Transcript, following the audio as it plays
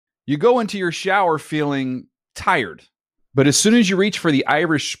You go into your shower feeling tired, but as soon as you reach for the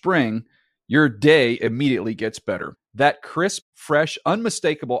Irish Spring, your day immediately gets better. That crisp, fresh,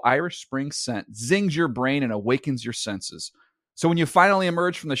 unmistakable Irish Spring scent zings your brain and awakens your senses. So when you finally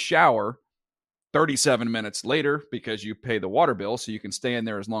emerge from the shower 37 minutes later, because you pay the water bill so you can stay in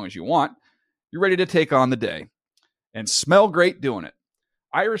there as long as you want, you're ready to take on the day and smell great doing it.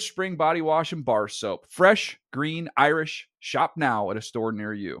 Irish Spring Body Wash and Bar Soap. Fresh, green, Irish. Shop now at a store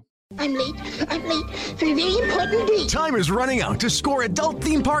near you. I'm late for a very important date. Time is running out to score adult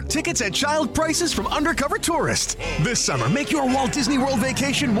theme park tickets at child prices from Undercover Tourist. This summer, make your Walt Disney World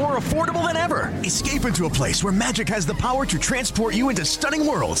vacation more affordable than ever. Escape into a place where magic has the power to transport you into stunning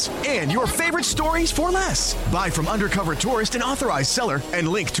worlds and your favorite stories for less. Buy from Undercover Tourist, an authorized seller, and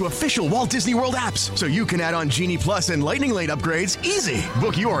link to official Walt Disney World apps so you can add on Genie Plus and Lightning Lane upgrades easy.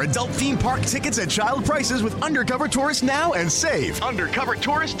 Book your adult theme park tickets at child prices with Undercover Tourist now and save.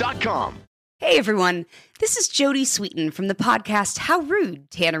 UndercoverTourist.com. Hey everyone, this is Jodie Sweetin from the podcast How Rude,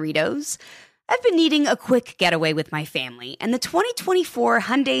 Tanneritos. I've been needing a quick getaway with my family, and the 2024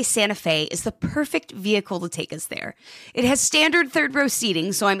 Hyundai Santa Fe is the perfect vehicle to take us there. It has standard third-row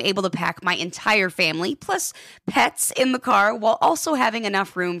seating, so I'm able to pack my entire family, plus pets, in the car, while also having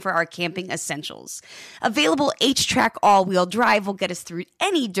enough room for our camping essentials. Available H-Track all-wheel drive will get us through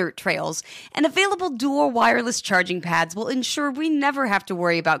any dirt trails, and available dual wireless charging pads will ensure we never have to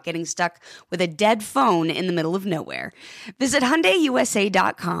worry about getting stuck with a dead phone in the middle of nowhere. Visit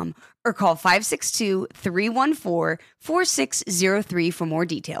HyundaiUSA.com or call 562-314-4603 for more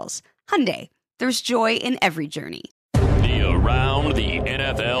details. Hyundai, there's joy in every journey. The Around the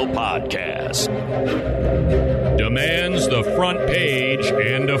NFL podcast demands the front page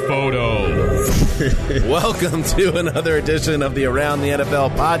and a photo. Welcome to another edition of the Around the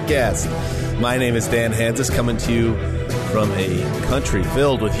NFL podcast. My name is Dan Hansis, coming to you from a country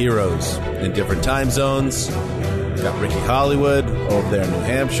filled with heroes in different time zones. Got Ricky Hollywood over there in New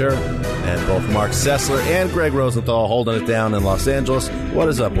Hampshire, and both Mark Sessler and Greg Rosenthal holding it down in Los Angeles. What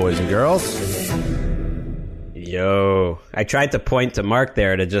is up, boys and girls? Yo. I tried to point to Mark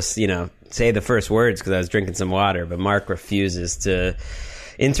there to just, say the first words because I was drinking some water, but Mark refuses to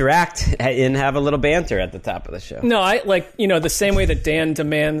interact and have a little banter at the top of the show. No, I like, the same way that Dan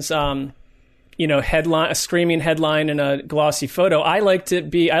demands headline, a screaming headline and a glossy photo. I like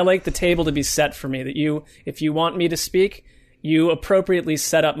the table to be set for me, that if you want me to speak, you appropriately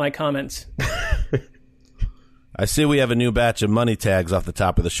set up my comments. I see we have a new batch of money tags off the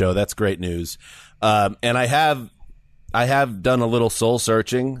top of the show. That's great news. And I have done a little soul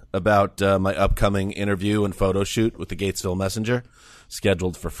searching about my upcoming interview and photo shoot with the Gatesville Messenger,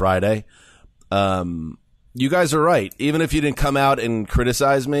 scheduled for Friday. You guys are right. Even if you didn't come out and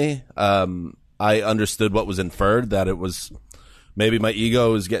criticize me, I understood what was inferred, that it was maybe my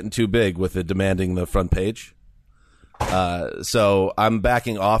ego is getting too big with it demanding the front page. So I'm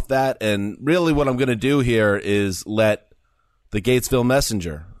backing off that. And really what I'm going to do here is let the Gatesville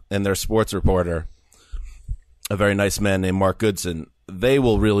Messenger and their sports reporter, a very nice man named Mark Goodson, they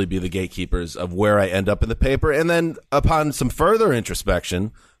will really be the gatekeepers of where I end up in the paper. And then upon some further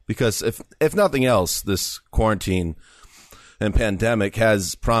introspection, because if nothing else, this quarantine and pandemic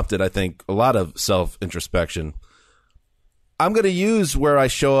has prompted, I think, a lot of self-introspection. I'm going to use where I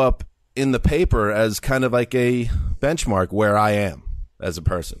show up in the paper as kind of like a benchmark where I am as a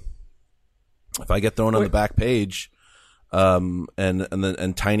person. If I get thrown on the back page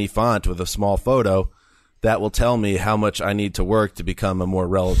and tiny font with a small photo, that will tell me how much I need to work to become a more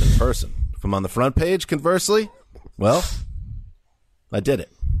relevant person. If I'm on the front page, conversely, well, I did it.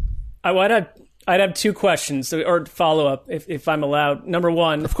 I'd have two questions or follow up if I'm allowed. Number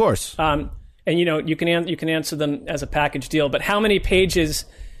one, of course, and you can answer them as a package deal. But how many pages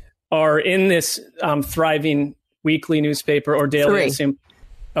are in this thriving weekly newspaper or daily? 3. I assume.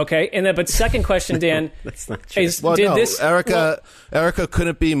 Okay, and then but second question, Dan, that's not true. Erica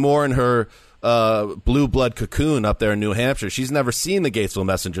couldn't be more in her blue blood cocoon up there in New Hampshire. She's never seen the Gatesville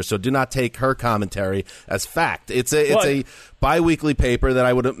Messenger, so do not take her commentary as fact. It's a bi-weekly paper that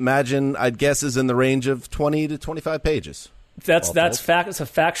I would imagine, I'd guess, is in the range of 20 to 25 pages. That's fact. It's a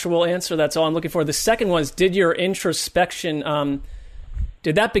factual answer. That's all I'm looking for. The second one is, did your introspection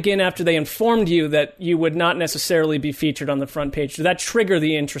did that begin after they informed you that you would not necessarily be featured on the front page? Did that trigger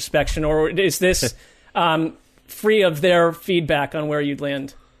the introspection, or is this free of their feedback on where you'd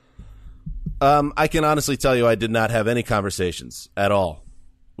land? I can honestly tell you I did not have any conversations at all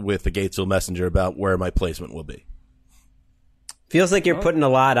with the Gatesville Messenger about where my placement will be. Feels like you're putting a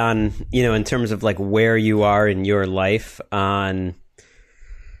lot on, in terms of like where you are in your life on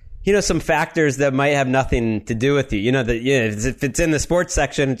some factors that might have nothing to do with you. If it's in the sports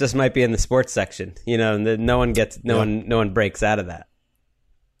section, it just might be in the sports section. And no one breaks out of that.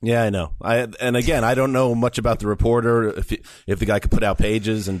 Yeah, I know. And again, I don't know much about the reporter. If the guy could put out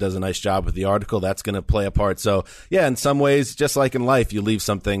pages and does a nice job with the article, that's going to play a part. So, yeah, in some ways, just like in life, you leave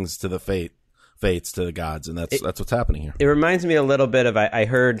some things to the fates, to the gods, and that's what's happening here. It reminds me a little bit of I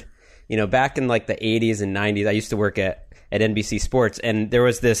heard, back in like the 80s and 90s, I used to work at NBC Sports, and there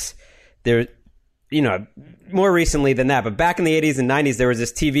was more recently than that, but back in the 80s and 90s, there was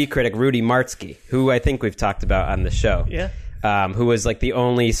this TV critic, Rudy Martzke, who I think we've talked about on the show. Yeah. Who was like the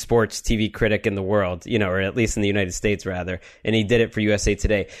only sports TV critic in the world, or at least in the United States, rather. And he did it for USA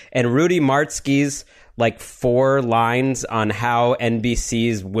Today. And Rudy Martzke's like 4 lines on how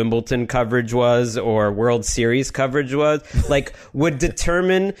NBC's Wimbledon coverage was or World Series coverage was, like, would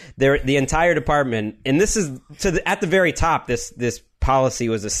determine the entire department. And this is at the very top, this policy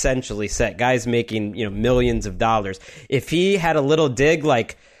was essentially set. Guys making, millions of dollars. If he had a little dig,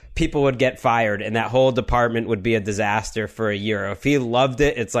 like, people would get fired and that whole department would be a disaster for a year. If he loved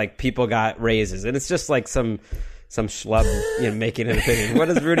it, it's like people got raises. And it's just like some schlub making an opinion. What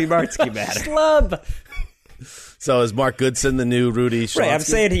does Rudy Martzke matter? Schlub. So is Mark Goodson the new Rudy Schlub? Right, I'm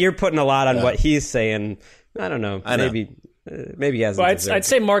saying you're putting a lot on what he's saying. I don't know. Maybe he hasn't. Well, I'd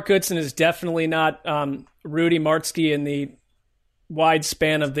say Mark Goodson is definitely not Rudy Martzke in the wide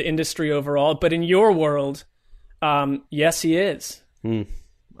span of the industry overall. But in your world, yes, he is.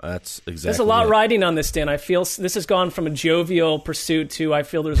 That's exactly. There's a lot riding on this, Dan. I feel this has gone from a jovial pursuit to I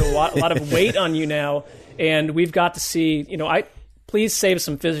feel there's a lot of weight on you now, and we've got to see. Please save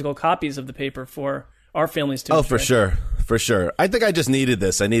some physical copies of the paper for our families to. Oh, for sure. I think I just needed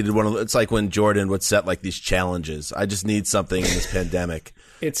this. I needed one of. It's like when Jordan would set like these challenges. I just need something in this pandemic,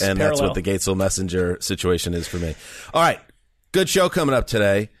 and parallel. That's what the Gatesville Messenger situation is for me. All right, good show coming up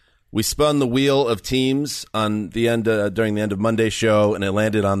today. We spun the wheel of teams on the end during the end of Monday's show, and it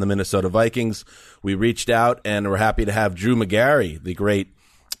landed on the Minnesota Vikings. We reached out, and we're happy to have Drew Magary, the great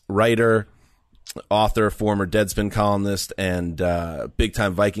writer, author, former Deadspin columnist, and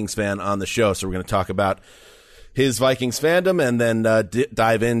big-time Vikings fan on the show. So we're going to talk about his Vikings fandom and then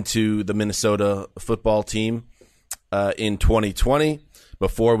dive into the Minnesota football team in 2020.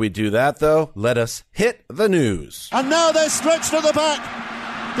 Before we do that, though, let us hit the news. And now they're stretched at the back.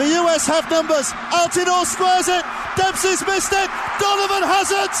 The US have numbers. Altidore squares it. Dempsey's missed it. Donovan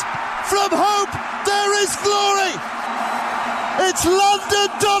has it. From hope, there is glory. It's Landon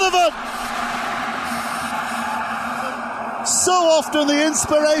Donovan. So often the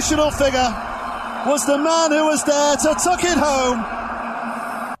inspirational figure was the man who was there to tuck it home.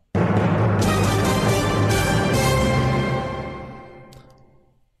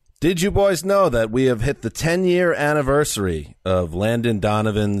 Did you boys know that we have hit the 10-year anniversary of Landon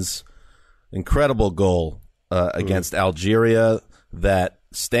Donovan's incredible goal against Algeria that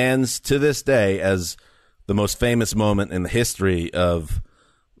stands to this day as the most famous moment in the history of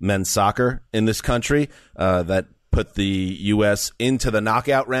men's soccer in this country, that put the U.S. into the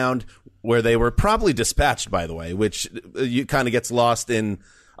knockout round, where they were probably dispatched, by the way, which kind of gets lost in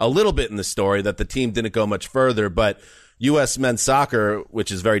a little bit in the story, that the team didn't go much further, but U.S. men's soccer,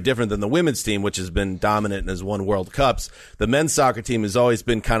 which is very different than the women's team, which has been dominant and has won World Cups. The men's soccer team has always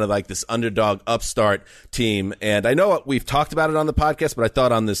been kind of like this underdog upstart team. And I know we've talked about it on the podcast, but I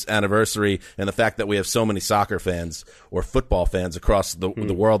thought on this anniversary and the fact that we have so many soccer fans or football fans across the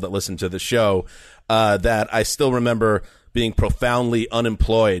world that listen to the show, that I still remember being profoundly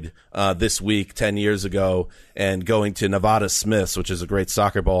unemployed this week 10 years ago and going to Nevada Smith's, which is a great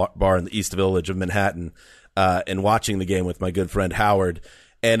soccer bar in the East Village of Manhattan, and watching the game with my good friend Howard,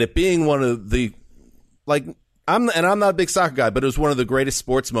 and it being one of the, like, I'm not a big soccer guy, but it was one of the greatest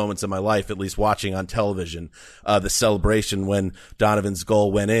sports moments of my life, at least watching on television, the celebration when Donovan's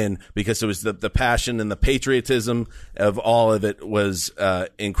goal went in, because it was the passion and the patriotism of all of it was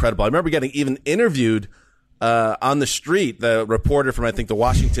incredible. I remember getting even interviewed on the street, the reporter from, I think, the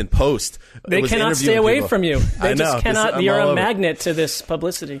Washington Post. They cannot stay away from you. They just cannot. You're a magnet to this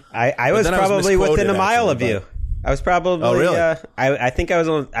publicity. I was probably within a mile of you. I was probably. Oh, really? I think I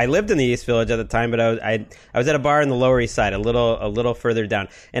was. I lived in the East Village at the time, but I was at a bar in the Lower East Side, a little further down.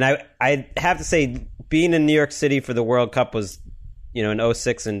 And I have to say, being in New York City for the World Cup was, in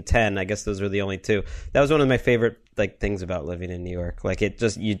 06 and 10. I guess those were the only two. That was one of my favorite things about living in New York. Like, it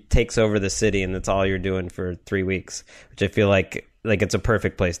just takes over the city, and that's all you're doing for 3 weeks, which I feel like it's a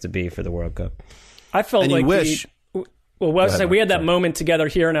perfect place to be for the World Cup. I felt and like we had that moment together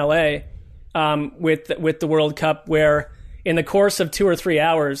here in LA with the World Cup, where in the course of 2 or 3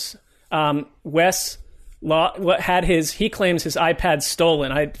 hours, Wes he claims his iPad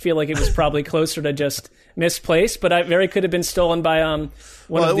stolen. I feel like it was probably closer to just misplaced, but it very could have been stolen by one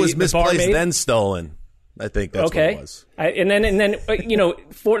of the it was misplaced barmaid. then stolen. I think that's what it was. And then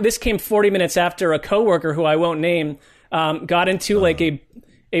this came 40 minutes after a coworker who I won't name got into like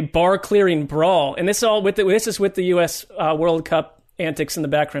a bar clearing brawl, and this is with the U.S. World Cup antics in the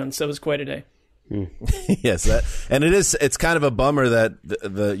background. So it was quite a day. Yes, it's kind of a bummer that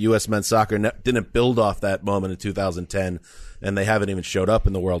the U.S. men's soccer didn't build off that moment in 2010, and they haven't even showed up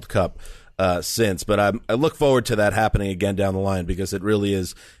in the World Cup since. But I look forward to that happening again down the line because it really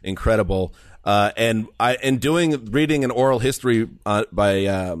is incredible. And reading an oral history on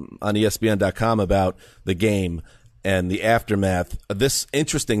ESPN.com about the game and the aftermath, this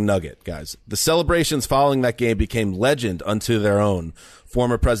interesting nugget, guys. The celebrations following that game became legend unto their own.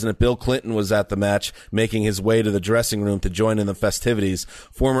 Former President Bill Clinton was at the match, making his way to the dressing room to join in the festivities.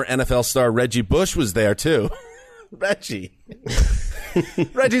 Former NFL star Reggie Bush was there, too. Reggie's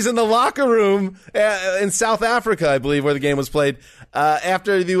in the locker room in South Africa, I believe, where the game was played,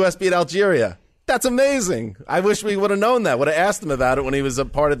 after the U.S. beat Algeria. That's amazing. I wish we would have known that. Would have asked him about it when he was a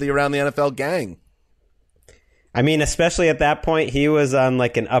part of the Around the NFL gang. I mean, especially at that point, he was on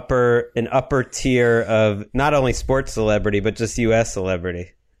like an upper tier of not only sports celebrity, but just U.S.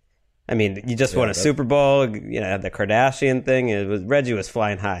 celebrity. I mean, you just won a Super Bowl, the Kardashian thing. Reggie was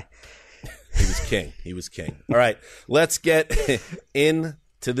flying high. He was king. All right, let's get into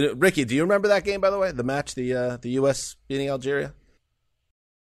the Ricky. Do you remember that game, by the way? The match, the U.S. beating Algeria.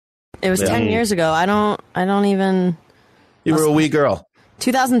 It was 10 years ago. I don't even. You were a wee girl.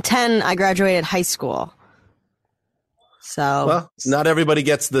 2010. I graduated high school. So not everybody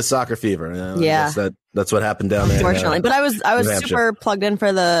gets the soccer fever. Yeah, that's what happened down there. Unfortunately, but I was super plugged in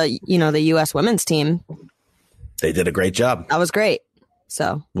for the the U.S. women's team. They did a great job. That was great.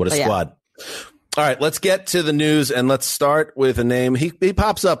 So what a squad. All right, let's get to the news, and let's start with a name. He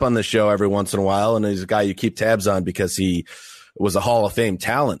pops up on the show every once in a while, and he's a guy you keep tabs on because he was a Hall of Fame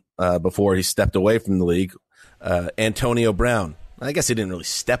talent before he stepped away from the league. Antonio Brown. I guess he didn't really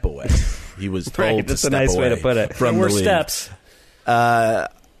step away. He was told to step away. That's a nice way to put it. From the league. Steps. Our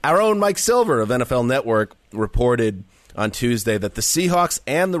own Mike Silver of NFL Network reported on Tuesday that the Seahawks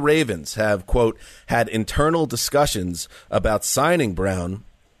and the Ravens have, quote, had internal discussions about signing Brown,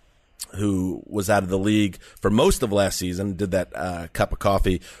 who was out of the league for most of last season, did that cup of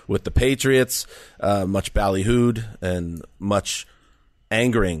coffee with the Patriots, much ballyhooed and much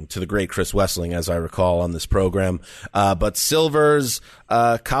angering to the great Chris Wessling, as I recall, on this program. But Silver's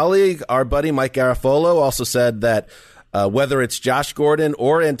colleague, our buddy Mike Garafolo, also said that whether it's Josh Gordon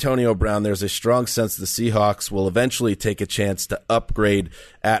or Antonio Brown, there's a strong sense the Seahawks will eventually take a chance to upgrade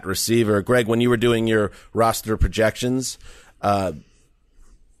at receiver. Greg, when you were doing your roster projections,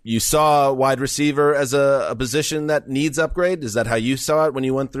 you saw wide receiver as a position that needs upgrade? Is that how you saw it when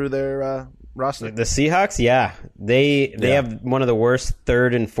you went through their roster? The Seahawks, yeah. They have one of the worst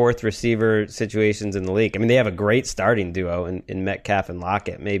third and fourth receiver situations in the league. I mean, they have a great starting duo in Metcalf and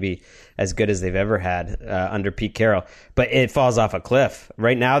Lockett, maybe as good as they've ever had under Pete Carroll. But it falls off a cliff.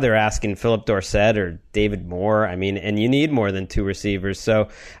 Right now they're asking Philip Dorsett or David Moore. I mean, and you need more than two receivers. So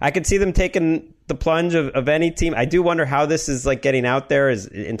I could see them taking the plunge of any team. I do wonder how this is like getting out there. Is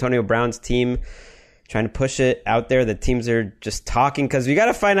Antonio Brown's team trying to push it out there? The teams are just talking because we got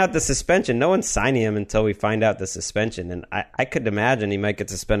to find out the suspension. No one's signing him until we find out the suspension. And I could imagine he might get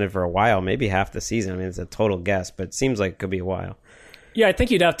suspended for a while, maybe half the season. I mean, it's a total guess, but it seems like it could be a while. Yeah, I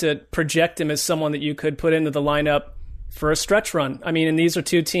think you'd have to project him as someone that you could put into the lineup for a stretch run. I mean, and these are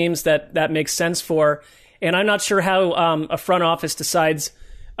two teams that makes sense for. And I'm not sure how a front office decides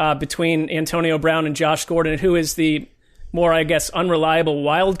between Antonio Brown and Josh Gordon, who is the more, I guess, unreliable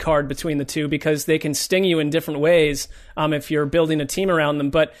wild card between the two, because they can sting you in different ways if you're building a team around them.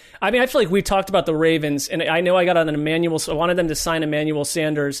 But I mean, I feel like we talked about the Ravens, and I know I got on an Emmanuel, so I wanted them to sign Emmanuel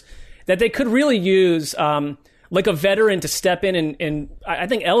Sanders, that they could really use like a veteran to step in and I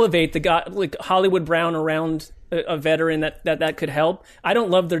think elevate the guy, like Hollywood Brown around a veteran that could help. I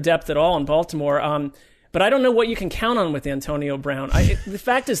don't love their depth at all in Baltimore. But I don't know what you can count on with Antonio Brown. The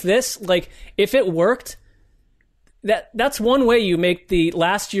fact is this, like, if it worked, that's one way you make the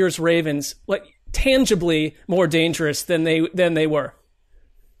last year's Ravens like tangibly more dangerous than they were.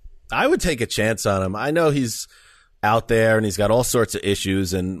 I would take a chance on him. I know he's out there and he's got all sorts of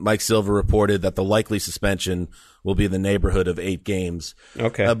issues, and Mike Silver reported that the likely suspension will be in the neighborhood of 8 games.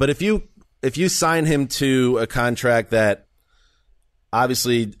 Okay. But if you sign him to a contract that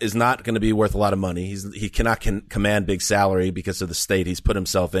obviously is not going to be worth a lot of money, he cannot command big salary because of the state he's put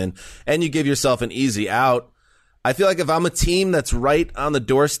himself in, and you give yourself an easy out, I feel like if I'm a team that's right on the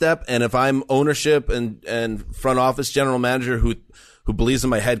doorstep, and if I'm ownership and front office general manager who believes in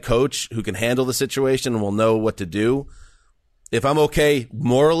my head coach, who can handle the situation and will know what to do, if I'm okay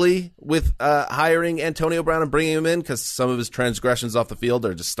morally with hiring Antonio Brown and bringing him in because some of his transgressions off the field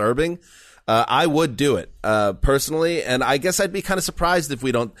are disturbing, I would do it personally. And I guess I'd be kind of surprised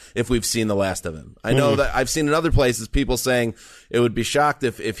if we've seen the last of him. I know that I've seen in other places people saying it would be shocked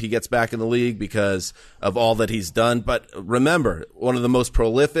if he gets back in the league because of all that he's done. But remember, one of the most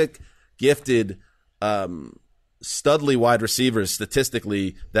prolific, gifted, studly wide receivers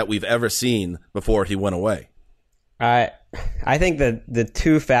statistically that we've ever seen before he went away. I think that the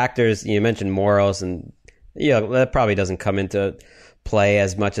two factors you mentioned, morals, and that probably doesn't come into play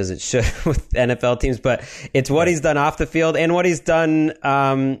as much as it should with NFL teams, but it's what he's done off the field and what he's done,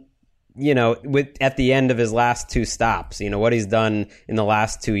 with at the end of his last two stops. What he's done in the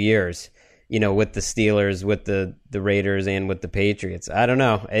last 2 years. With the Steelers, with the Raiders, and with the Patriots. I don't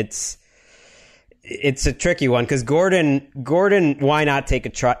know. It's a tricky one because Gordon, why not take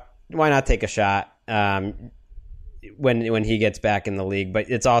a shot? When he gets back in the league,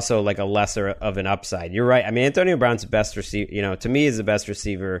 but it's also like a lesser of an upside. You're right. I mean, Antonio Brown's the best receiver, to me, is the best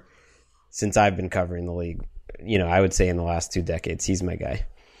receiver since I've been covering the league. I would say in the last 2 decades, he's my guy.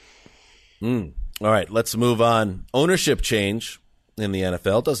 All right, let's move on. Ownership change in the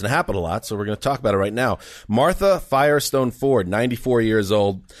NFL doesn't happen a lot, so we're going to talk about it right now. Martha Firestone Ford, 94 years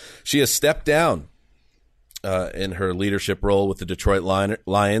old. She has stepped down in her leadership role with the Detroit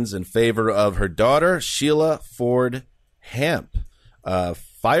Lions in favor of her daughter, Sheila Ford Hamp.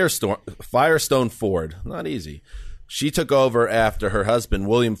 Firestone Ford, not easy. She took over after her husband,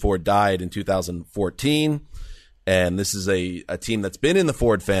 William Ford, died in 2014. And this is a team that's been in the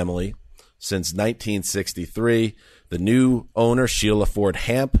Ford family since 1963. The new owner, Sheila Ford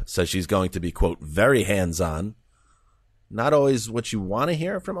Hamp, says she's going to be, quote, very hands-on. Not always what you want to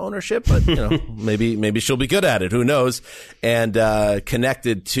hear from ownership, but maybe she'll be good at it. Who knows? And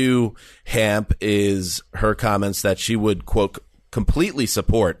connected to Hamp is her comments that she would, quote, completely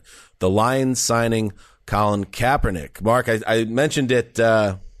support the Lions signing Colin Kaepernick. Mark, I mentioned it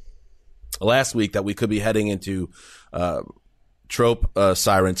last week that we could be heading into trope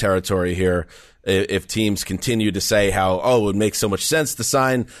siren territory here if teams continue to say how, it would make so much sense to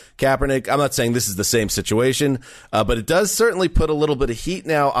sign Kaepernick. I'm not saying this is the same situation, but it does certainly put a little bit of heat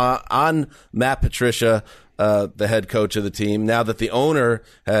now on Matt Patricia, the head coach of the team, now that the owner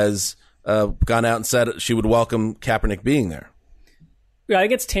has gone out and said she would welcome Kaepernick being there. Yeah, I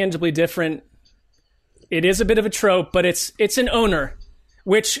think it's tangibly different. It is a bit of a trope, but it's an owner,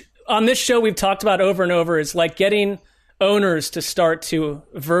 which on this show we've talked about over and over, is like getting owners to start to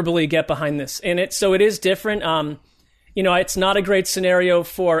verbally get behind this. And it is different. It's not a great scenario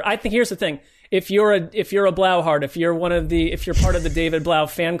for, I think here's the thing. If you're a Blauhard, if you're part of the David Blau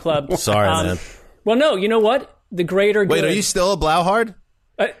fan club. Sorry, man. Well, no, you know what? The greater good. Wait, are you still a Blauhard?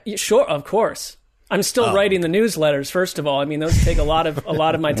 Sure, of course. I'm still writing the newsletters, first of all. I mean, those take a lot of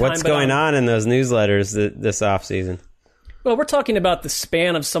my time. What's going on in those newsletters this offseason? Well, we're talking about the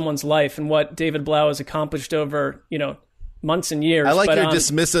span of someone's life and what David Blau has accomplished over, months and years. I like your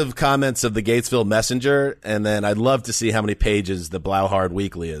dismissive comments of the Gatesville Messenger, and then I'd love to see how many pages the Blauhard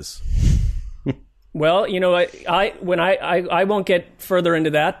Weekly is. Well, I won't get further into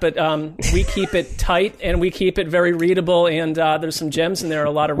that, but we keep it tight and we keep it very readable, and there's some gems in there.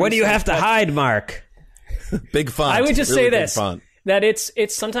 A lot of what do you have to hide, Mark? Big font. I would just really say this: font. that it's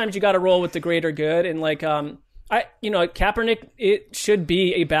sometimes you got to roll with the greater good, and Kaepernick, it should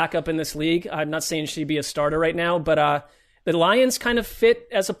be a backup in this league. I'm not saying she'd be a starter right now, but the Lions kind of fit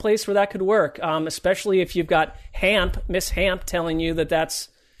as a place where that could work, especially if you've got Miss Hamp, telling you that that's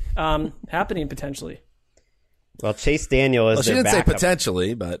happening potentially. Well, Chase Daniel is she their didn't backup. say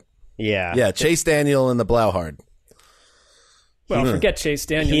potentially, but yeah, Chase Daniel and the Blauhard. Well, forget Chase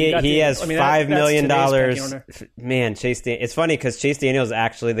Daniel. He has $5 million. Man, Chase Daniel. It's funny because Chase Daniel is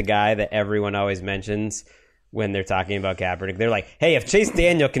actually the guy that everyone always mentions when they're talking about Kaepernick. They're like, hey, if Chase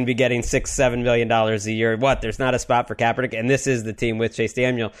Daniel can be getting $6-7 million a year, there's not a spot for Kaepernick? And this is the team with Chase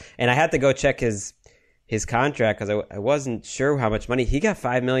Daniel. And I had to go check his contract because I wasn't sure how much money. He got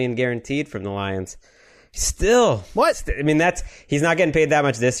 $5 million guaranteed from the Lions. Still, what? I mean, he's not getting paid that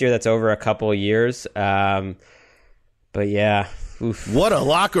much this year. That's over a couple of years. But yeah, oof. What a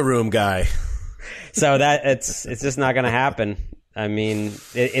locker room guy. So it's just not going to happen. I mean,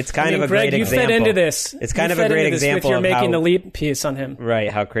 it's kind of a Greg, great example. You fed into this. It's kind of a great example with of you're making how, the leap piece on him.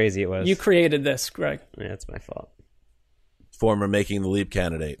 Right, how crazy it was. You created this, Greg. Yeah, it's my fault. Former Making the Leap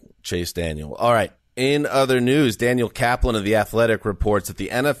candidate, Chase Daniel. All right, In other news, Daniel Kaplan of The Athletic reports that the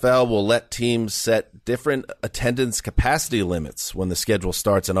NFL will let teams set different attendance capacity limits when the schedule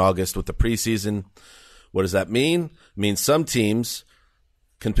starts in August with the preseason. What does that mean? It means some teams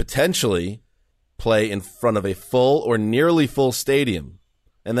can potentially play in front of a full or nearly full stadium.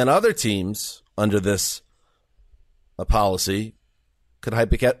 And then other teams, under this policy, could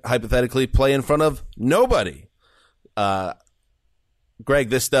hypothetically play in front of nobody. Greg,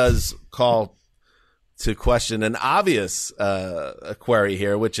 this does call to question an obvious query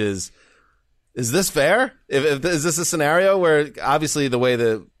here, which is this fair? Is this a scenario where obviously the way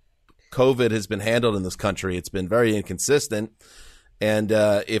that COVID has been handled in this country, it's been very inconsistent. And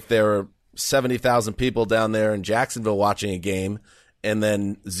if there are 70,000 people down there in Jacksonville watching a game and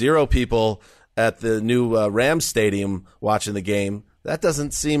then 0 people at the new Rams stadium watching the game, that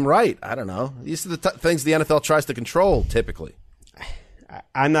doesn't seem right. I don't know. These are the things the NFL tries to control typically.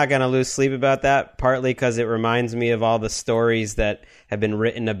 I'm not going to lose sleep about that, partly because it reminds me of all the stories that have been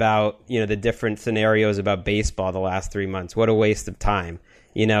written about, the different scenarios about baseball the last 3 months. What a waste of time,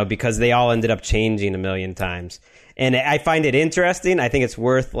 because they all ended up changing a million times. And I find it interesting. I think it's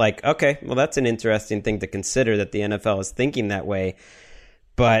worth okay, well, that's an interesting thing to consider that the NFL is thinking that way.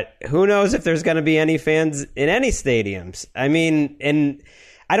 But who knows if there's going to be any fans in any stadiums? I mean, and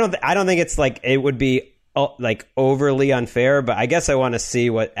I don't think it's it would be overly unfair, but I guess I want to see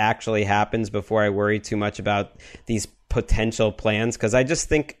what actually happens before I worry too much about these potential plans, because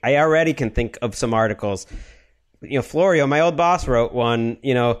I already can think of some articles. Florio, my old boss, wrote one,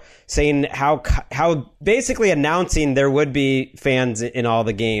 saying how basically announcing there would be fans in all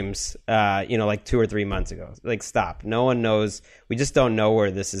the games, 2 or 3 months ago. Stop. No one knows. We just don't know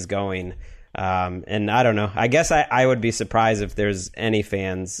where this is going. And I don't know. I guess I would be surprised if there's any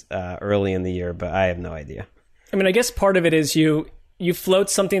fans early in the year, but I have no idea. I mean, I guess part of it is you float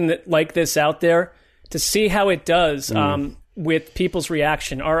something like this out there to see how it does with people's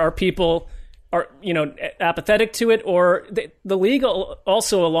reaction. Are people apathetic to it, or the league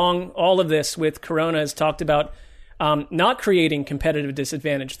also along all of this with Corona has talked about not creating competitive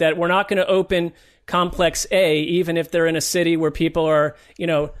disadvantage, that we're not going to open Complex A, even if they're in a city where people are,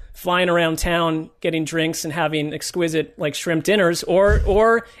 flying around town getting drinks and having exquisite shrimp dinners,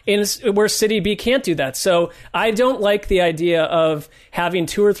 or in where City B can't do that. So I don't like the idea of having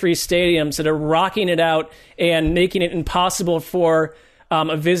 2 or 3 stadiums that are rocking it out and making it impossible for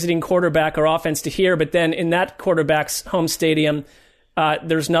a visiting quarterback or offense to hear, but then in that quarterback's home stadium,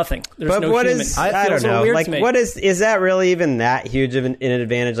 there's nothing. There's no what human. Is, I don't know. What is that really even that huge of an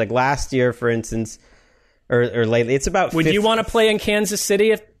advantage? Last year, for instance, or lately, it's about. Would you want to play in Kansas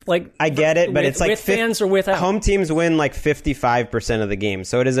City if I get it, but it's with fans or without? Home teams win 55% of the game,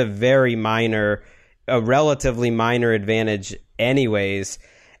 so it is a relatively minor advantage, anyways.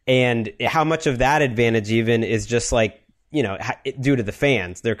 And how much of that advantage even is just due to the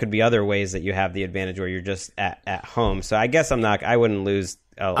fans? There could be other ways that you have the advantage where you're just at home. So I guess I wouldn't lose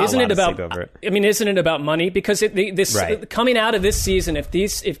a lot of sleep over it. I mean, isn't it about money? Because coming out of this season, if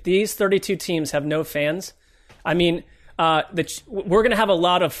these 32 teams have no fans, I mean, we're going to have a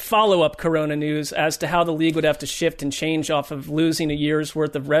lot of follow-up Corona news as to how the league would have to shift and change off of losing a year's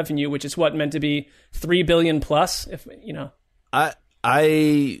worth of revenue, which is what meant to be $3 billion plus. If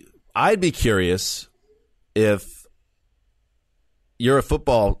I'd be curious if you're a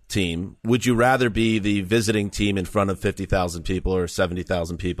football team, would you rather be the visiting team in front of 50,000 people or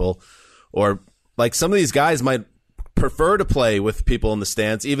 70,000 people? Or some of these guys might prefer to play with people in the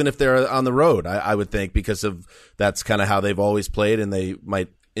stands, even if they're on the road, I would think, because of that's kind of how they've always played, and they might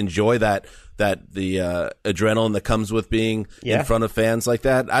enjoy the adrenaline that comes with being in front of fans like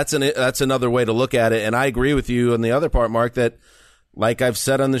that. That's another way to look at it. And I agree with you on the other part, Mark, that like I've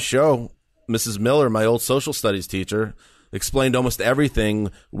said on the show, Mrs. Miller, my old social studies teacher, explained almost everything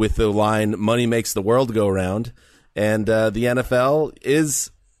with the line, money makes the world go round. And the NFL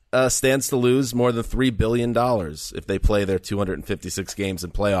stands to lose more than $3 billion if they play their 256 games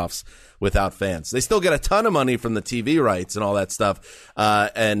in playoffs without fans. They still get a ton of money from the TV rights and all that stuff.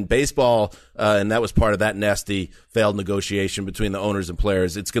 And baseball, and that was part of that nasty failed negotiation between the owners and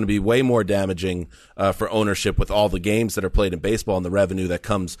players. It's going to be way more damaging for ownership with all the games that are played in baseball and the revenue that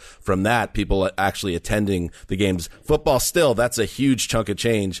comes from that, people actually attending the games. Football still, that's a huge chunk of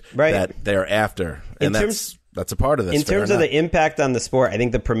change that they're after. And that's a part of this. In terms of the impact on the sport, I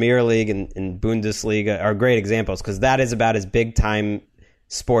think the Premier League and Bundesliga are great examples, because that is about as big-time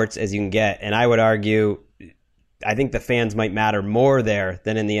sports as you can get. And I would argue, I think the fans might matter more there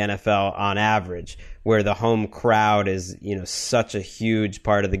than in the NFL on average, where the home crowd is, such a huge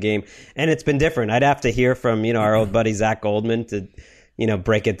part of the game. And it's been different. I'd have to hear from, our old buddy Zach Goldman to,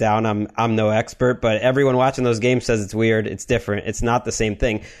 break it down. I'm no expert, but everyone watching those games says it's weird. It's different. It's not the same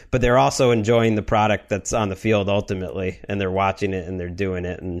thing, but they're also enjoying the product that's on the field ultimately, and they're watching it and they're doing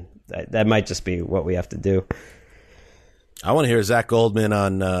it. And that might just be what we have to do. I want to hear Zach Goldman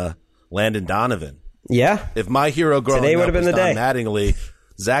on Landon Donovan. Yeah. If my hero growing Today up would have been was the Don day. Mattingly,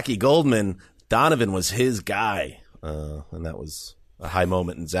 Zachy Goldman, Donovan was his guy. And that was a high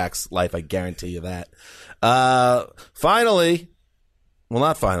moment in Zach's life. I guarantee you that. Finally, well,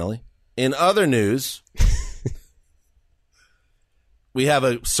 not finally. In other news, we have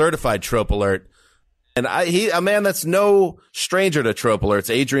a certified trope alert. And a man that's no stranger to trope alerts,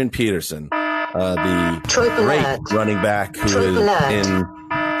 Adrian Peterson, the Trope great alert. running back who Trope is alert. in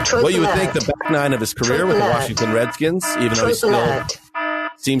Trope what you would alert. think the back nine of his career Trope with the alert. Washington Redskins, even though he Trope still alert.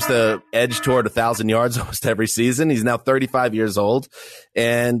 seems to edge toward 1,000 yards almost every season. He's now 35 years old,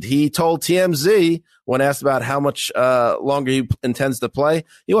 and he told TMZ when asked about how much longer he intends to play,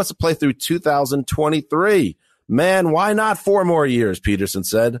 he wants to play through 2023. Man, why not 4 more years? Peterson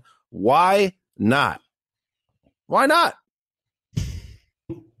said. Why not? Why not?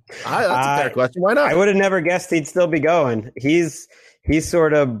 That's a fair question. Why not? I would have never guessed he'd still be going. He's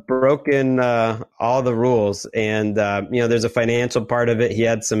sort of broken all the rules, and there's a financial part of it. He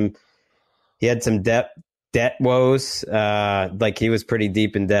had some debt woes. Like he was pretty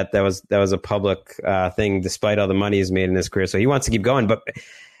deep in debt. That was a public thing, despite all the money he's made in his career. So he wants to keep going, but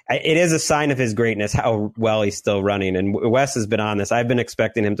it is a sign of his greatness how well he's still running. And Wes has been on this. I've been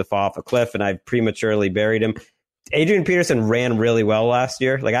expecting him to fall off a cliff, and I've prematurely buried him. Adrian Peterson ran really well last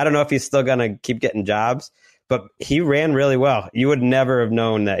year. Like, I don't know if he's still going to keep getting jobs, but he ran really well. You would never have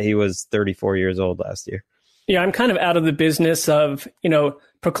known that he was 34 years old last year. Yeah, I'm kind of out of the business of,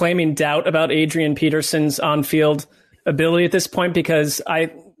 proclaiming doubt about Adrian Peterson's on-field ability at this point, because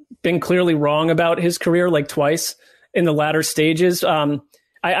I've been clearly wrong about his career like twice in the latter stages.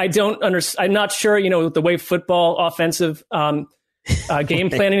 I don't understand. I'm not sure, the way football offensive game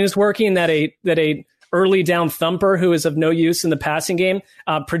planning is working, that a early down thumper who is of no use in the passing game,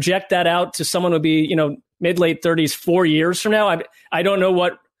 project that out to someone who would be, mid-late 30s, 4 years from now. I don't know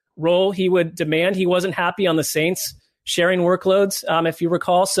what role he would demand. He wasn't happy on the Saints sharing workloads, if you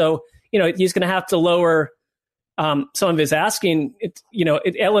recall. So, he's going to have to lower some of his asking,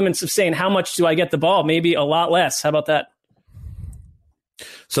 elements of saying, how much do I get the ball? Maybe a lot less. How about that?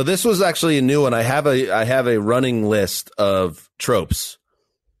 So this was actually a new one. I have a running list of tropes.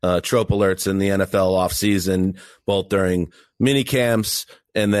 Trope alerts in the NFL offseason, both during mini camps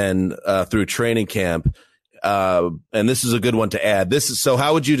and then through training camp. And this is a good one to add. So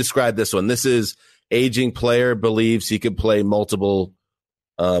how would you describe this one? This is aging player believes he could play multiple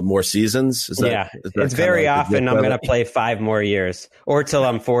more seasons. It's very often I'm going to play 5 more years or till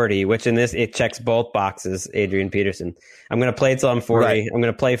I'm 40, which in this, it checks both boxes, Adrian Peterson. I'm going to play till I'm 40. Right. I'm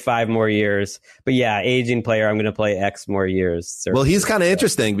going to play 5 more years. But yeah, aging player, I'm going to play X more years. Certainly. Well, he's kind of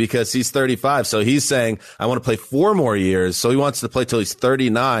interesting because he's 35. So he's saying, I want to play 4 more years. So he wants to play till he's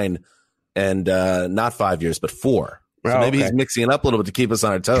 39 and not 5 years, but 4. So maybe he's mixing it up a little bit to keep us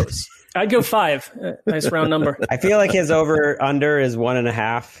on our toes. I'd go 5. Nice round number. I feel like his over-under is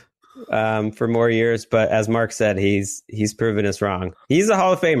 1.5 for more years. But as Mark said, he's proven us wrong. He's a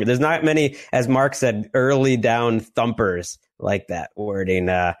Hall of Famer. There's not many, as Mark said, early down thumpers like that wording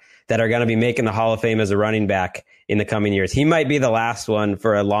that are going to be making the Hall of Fame as a running back in the coming years. He might be the last one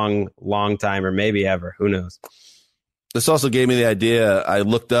for a long, long time, or maybe ever. Who knows? This also gave me the idea. I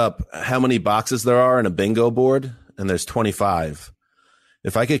looked up how many boxes there are in a bingo board, and there's 25.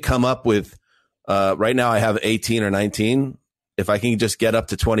 If I could come up with, right now I have 18 or 19. If I can just get up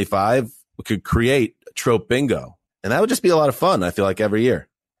to 25, we could create a trope bingo. And that would just be a lot of fun, I feel like, every year.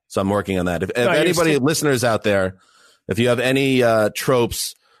 So I'm working on that. If anybody, listeners out there, if you have any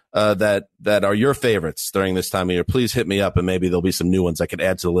tropes that are your favorites during this time of year, please hit me up, and maybe there'll be some new ones I could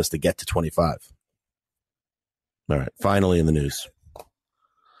add to the list to get to 25. All right, finally in the news.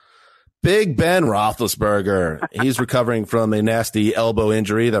 Big Ben Roethlisberger. He's recovering from a nasty elbow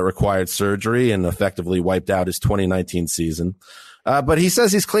injury that required surgery and effectively wiped out his 2019 season. But he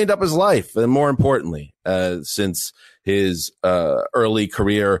says he's cleaned up his life, and more importantly, since his early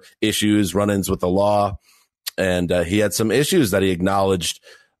career issues, run-ins with the law, and he had some issues that he acknowledged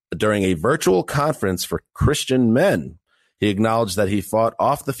during a virtual conference for Christian men. He acknowledged that he fought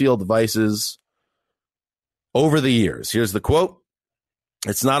off-the-field vices over the years. Here's the quote.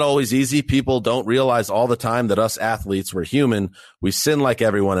 It's not always easy. People don't realize all the time that us athletes, we're human. We sin like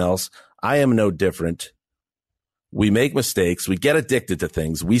everyone else. I am no different. We make mistakes. We get addicted to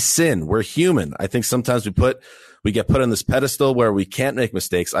things. We sin. We're human. I think sometimes we put We get put on this pedestal where we can't make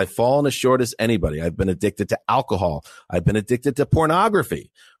mistakes. I've fallen as short as anybody. I've been addicted to alcohol. I've been addicted to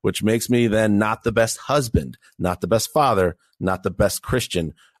pornography, which makes me then not the best husband, not the best father, not the best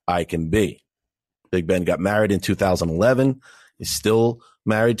Christian I can be. Big Ben got married in 2011. He's still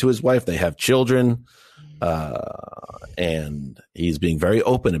married to his wife. They have children. And he's being very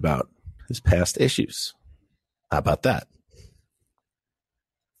open about his past issues. How about that?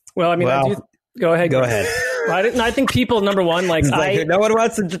 Well, I mean, go ahead. Go ahead. Well, I think people, number one, like no one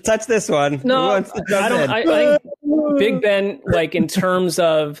wants to touch this one. No, I think Big Ben, like in terms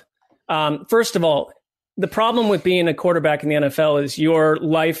of, first of all, the problem with being a quarterback in the NFL is your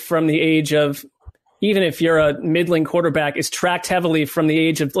life from the age of, even if you're a middling quarterback, is tracked heavily from the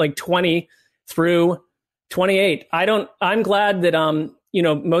age of like 20 through 28. I'm glad that,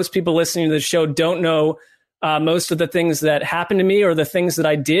 most people listening to the show don't know most of the things that happened to me or the things that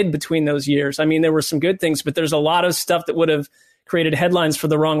I did between those years. I mean, there were some good things, but there's a lot of stuff that would have created headlines for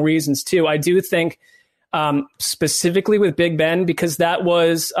the wrong reasons too. I do think specifically with Big Ben, because that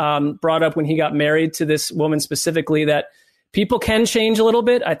was brought up when he got married to this woman specifically, that people can change a little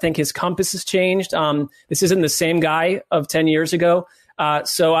bit. I think his compass has changed. This isn't the same guy of 10 years ago.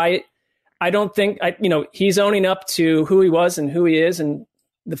 So I don't think, he's owning up to who he was and who he is, and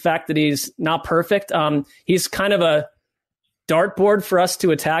the fact that he's not perfect. He's kind of a dartboard for us to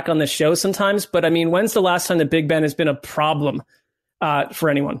attack on the show sometimes. But I mean, when's the last time that Big Ben has been a problem for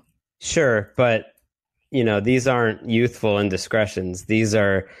anyone? Sure. But, these aren't youthful indiscretions. These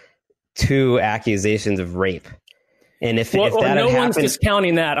are 2 accusations of rape. And if that no had one's happened,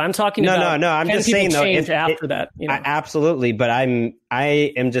 discounting that. I'm talking about no. I'm just saying though, after that. Absolutely, but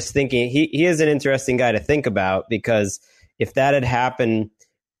I am just thinking he is an interesting guy to think about, because if that had happened,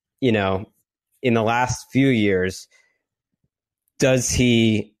 in the last few years, does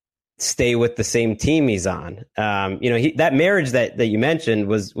he stay with the same team he's on? That marriage that you mentioned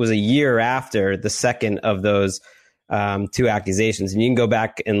was a year after the second of those 2 accusations, and you can go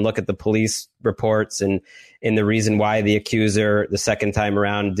back and look at the police reports and the reason why the accuser the second time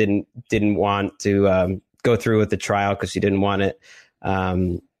around didn't want to go through with the trial, because she didn't want it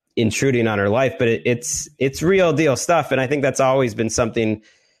intruding on her life. But it's real deal stuff, and I think that's always been something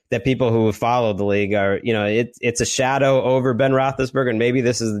that people who have followed the league are, it's a shadow over Ben Roethlisberger, and maybe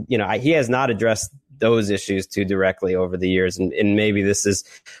this is, he has not addressed those issues too directly over the years, and maybe this is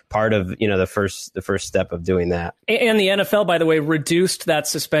part of the first step of doing that. And the NFL, by the way, reduced that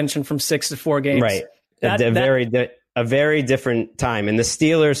suspension from 6 to 4 games. Right, a very different time, and the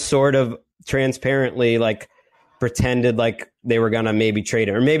Steelers sort of transparently pretended like they were gonna maybe trade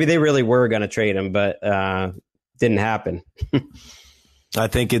him, or maybe they really were gonna trade him, but didn't happen. I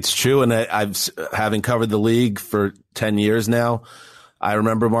think it's true, and having covered the league for 10 years now, I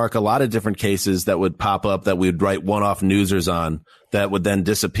remember, Mark, a lot of different cases that would pop up that we would write one-off newsers on that would then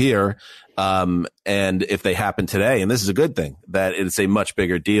disappear. And if they happen today, and this is a good thing, that it's a much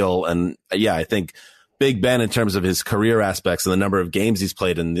bigger deal. And yeah, I think Big Ben, in terms of his career aspects and the number of games he's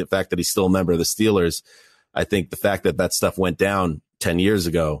played and the fact that he's still a member of the Steelers, I think the fact that stuff went down 10 years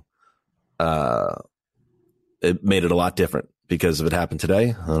ago, it made it a lot different. Because if it happened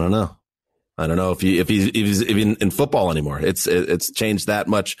today, I don't know if he's even in football anymore. It's changed that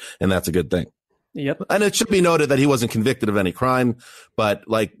much, and that's a good thing. Yep. And it should be noted that he wasn't convicted of any crime, but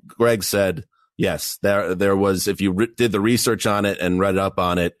like Greg said, yes, there was. If you did the research on it and read up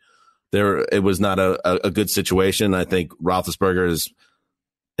on it, it was not a good situation. I think Roethlisberger is,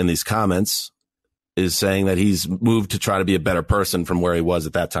 in these comments, is saying that he's moved to try to be a better person from where he was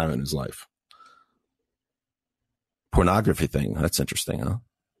at that time in his life. Pornography thing. That's interesting, huh?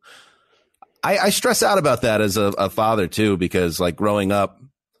 I stress out about that as a father too, because growing up,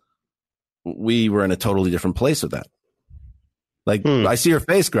 we were in a totally different place with that. I see your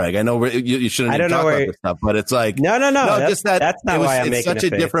face, Greg. I know you shouldn't even talk about this stuff, but it's no. Just that's not why I'm making it's such a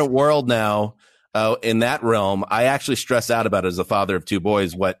different world now. In that realm, I actually stress out about it as a father of 2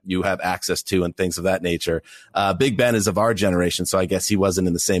 boys, what you have access to and things of that nature. Big Ben is of our generation, so I guess he wasn't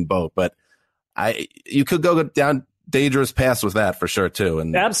in the same boat, but you could go down dangerous paths with that for sure too.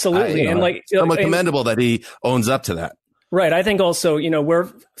 And absolutely. Somewhat commendable that he owns up to that. Right. I think also, we're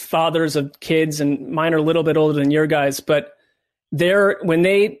fathers of kids, and mine are a little bit older than your guys, but their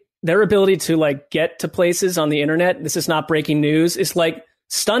ability to get to places on the internet, this is not breaking news, is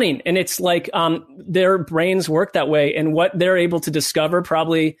stunning. And it's their brains work that way, and what they're able to discover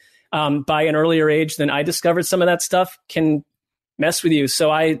probably by an earlier age than I discovered some of that stuff can mess with you.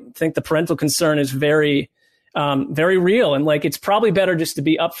 So I think the parental concern is very real, and it's probably better just to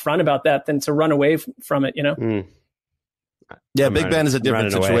be upfront about that than to run away from it. Yeah, Big Ben is a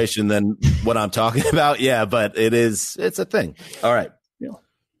different situation than what I'm talking about. Yeah, but it's a thing. All right. Yeah.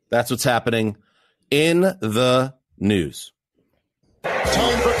 That's what's happening in the news.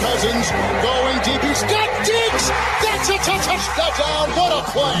 Time for Cousins, going deep. He's got Diggs. That's a touchdown. What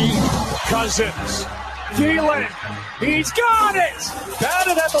a play. Cousins. Thielen. He's got it.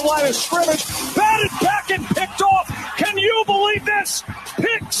 Batted at the line of scrimmage. Batted back and picked off. Can you believe this?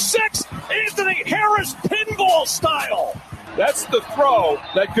 Pick six. Anthony Harris pinball style. That's the throw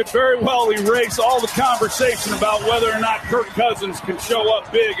that could very well erase all the conversation about whether or not Kirk Cousins can show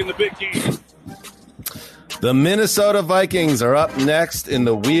up big in the big game. The Minnesota Vikings are up next in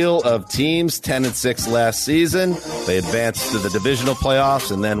the wheel of teams, 10-6 last season. They advanced to the divisional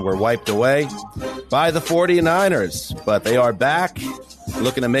playoffs and then were wiped away by the 49ers. But they are back,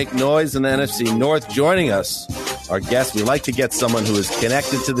 looking to make noise in the NFC North. Joining us, our guest, we like to get someone who is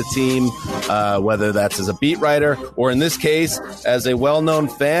connected to the team, whether that's as a beat writer or in this case, as a well-known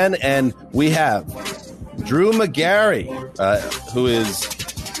fan. And we have Drew Magary, who is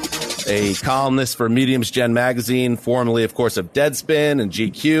a columnist for Medium's Gen Magazine, formerly, of course, of Deadspin and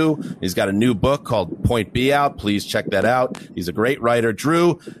GQ. He's got a new book called Point B out. Please check that out. He's a great writer.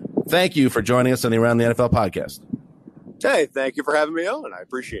 Drew, thank you for joining us on the Around the NFL podcast. Hey, thank you for having me on. I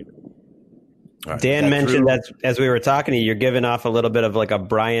appreciate it. Right. Dan mentioned that as we were talking to you, you're giving off a little bit of like a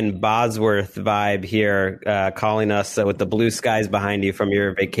Brian Bosworth vibe here, calling us with the blue skies behind you from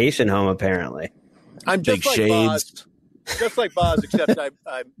your vacation home, apparently. I'm just big like shades. Just like Boz, except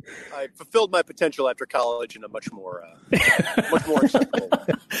I fulfilled my potential after college in a much more acceptable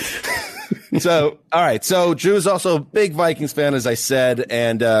way. So, all right. So Drew's also a big Vikings fan, as I said,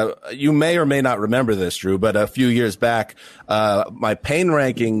 and you may or may not remember this, Drew, but a few years back, my pain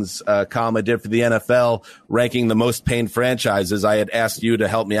rankings column I did for the NFL, ranking the most pain franchises, I had asked you to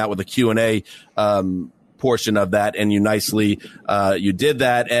help me out with a Q&A portion of that, and you nicely you did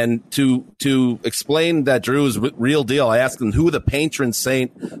that. And to explain that Drew is real deal, I asked him who the patron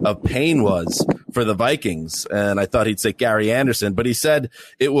saint of pain was for the Vikings, and I thought he'd say Gary Anderson, but he said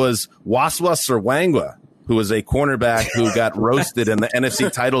it was Waswa Sirwangwa, who was a cornerback who got roasted in the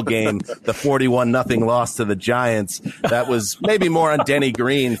NFC title game, the 41-0 loss to the Giants. That was maybe more on Denny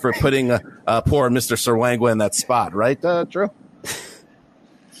Green for putting poor Mr. Sirwangwa in that spot, right, Drew?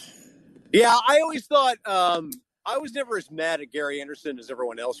 Yeah, I always thought I was never as mad at Gary Anderson as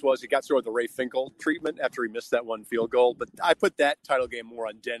everyone else was. He got sort of the Ray Finkel treatment after he missed that one field goal. But I put that title game more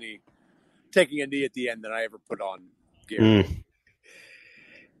on Denny taking a knee at the end than I ever put on Gary.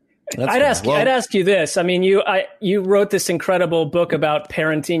 I'd ask you this. I mean, you wrote this incredible book about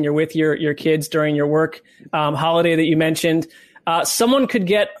parenting. You're with your kids during your work holiday that you mentioned. Someone could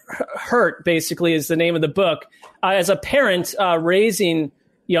get hurt, basically, is the name of the book. As a parent raising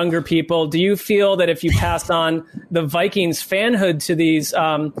younger people, do you feel that if you passed on the Vikings fanhood to these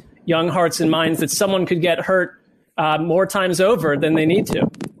young hearts and minds, that someone could get hurt more times over than they need to?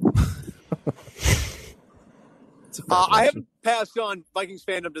 I haven't passed on Vikings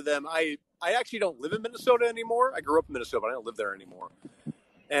fandom to them. I actually don't live in Minnesota anymore. I grew up in Minnesota, but I don't live there anymore.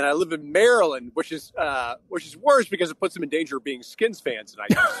 And I live in Maryland, which is worse because it puts them in danger of being Skins fans, and I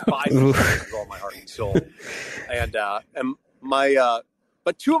despise them with all my heart and soul. And my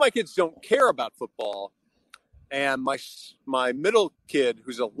but two of my kids don't care about football, and my middle kid,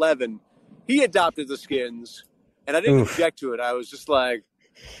 who's 11, he adopted the Skins, and I didn't object to it. I was just like,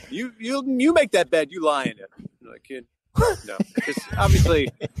 "You make that bed, you lie in it." I'm like, kid, no, because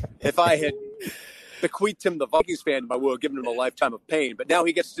obviously, if I had bequeathed him the Vikings fandom, I would have given him a lifetime of pain. But now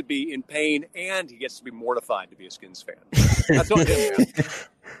he gets to be in pain, and he gets to be mortified to be a Skins fan. That's what it is,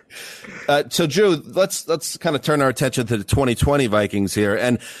 man. So, Drew, let's kind of turn our attention to the 2020 Vikings here,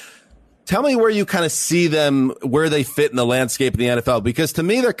 and tell me where you kind of see them, where they fit in the landscape of the NFL. Because to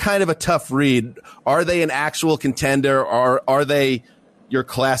me, they're kind of a tough read. Are they an actual contender, or are they your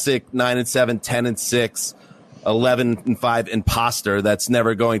classic 9-7, 10-6, 11-5 imposter that's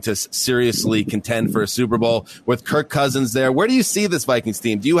never going to seriously contend for a Super Bowl with Kirk Cousins there? Where do you see this Vikings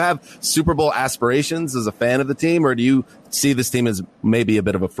team? Do you have Super Bowl aspirations as a fan of the team, or do you see this team as maybe a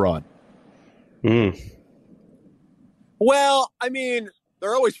bit of a fraud? Well, I mean,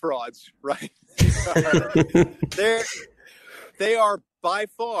 they're always frauds, right? They are by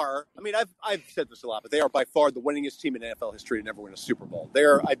far, I mean, I've said this a lot, but they are by far the winningest team in NFL history to never win a Super Bowl.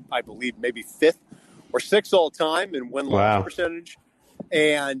 They're, I believe, maybe fifth or sixth all time in win-loss percentage.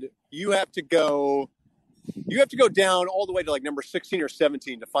 And you have to go down all the way to like number 16 or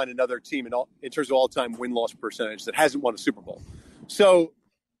 17 to find another team in terms of all-time win-loss percentage that hasn't won a Super Bowl. So,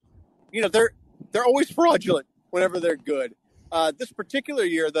 you know, they're always fraudulent whenever they're good. This particular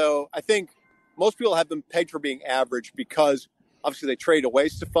year, though, I think most people have them pegged for being average because obviously they traded away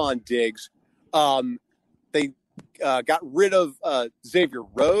Stephon Diggs. They got rid of Xavier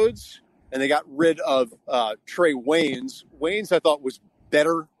Rhodes, and they got rid of Trey Waynes. Waynes, I thought, was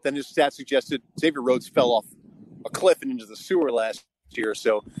better than his stats suggested. Xavier Rhodes fell off a cliff and into the sewer last year,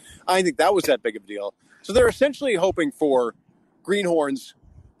 so I didn't think that was that big of a deal. So they're essentially hoping for greenhorns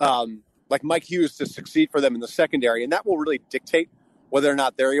like Mike Hughes to succeed for them in the secondary, and that will really dictate whether or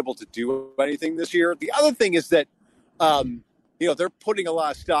not they're able to do anything this year. The other thing is that they're putting a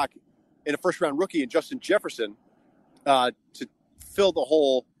lot of stock in a first-round rookie in Justin Jefferson to fill the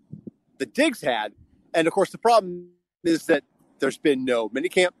hole that Diggs had. And, of course, the problem is that there's been no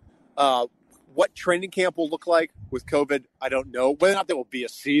minicamp. What training camp will look like with COVID, I don't know. Whether or not there will be a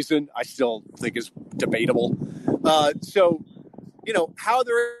season, I still think is debatable. So, how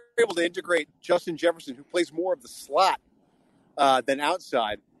they're able to integrate Justin Jefferson, who plays more of the slot than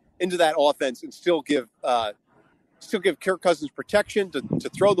outside, into that offense and still give Kirk Cousins protection to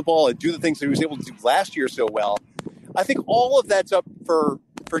throw the ball and do the things that he was able to do last year so well. I think all of that's up for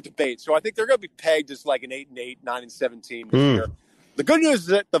debate. So I think they're going to be pegged as like an 8-8, 9-7 team this year. The good news is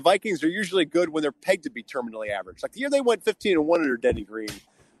that the Vikings are usually good when they're pegged to be terminally average. Like the year they went 15-1 under Denny Green,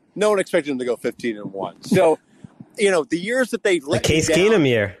 no one expected them to go 15-1. So, the years that they let the Case me down, Keenum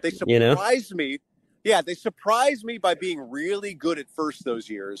year, they surprised me. Yeah, they surprised me by being really good at first those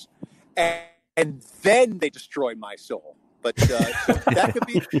years, and then they destroyed my soul. But so that could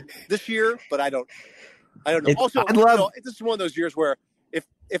be this year, but I don't know. Also, this is one of those years where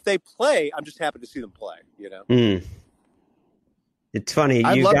if they play, I'm just happy to see them play. It's funny.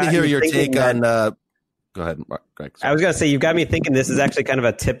 I'd love to hear your take on. Go ahead, Greg. I was going to say, you've got me thinking this is actually kind of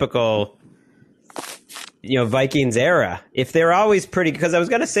a typical, Vikings era. If they're always pretty, because I was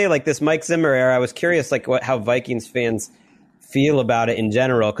going to say like this Mike Zimmer era, I was curious like how Vikings fans feel about it in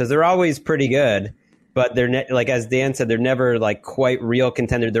general, because they're always pretty good, but they're like as Dan said, they're never like quite real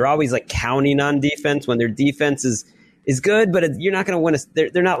contender. They're always like counting on defense when their defense is good, but you're not going to win.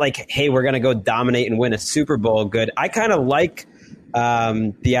 They're not like, hey, we're going to go dominate and win a Super Bowl. Good. I kind of like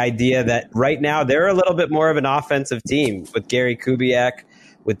the idea that right now they're a little bit more of an offensive team with Gary Kubiak,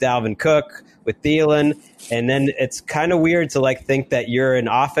 with Dalvin Cook, with Thielen, and then it's kind of weird to like think that you're an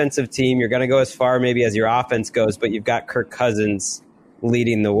offensive team. You're going to go as far maybe as your offense goes, but you've got Kirk Cousins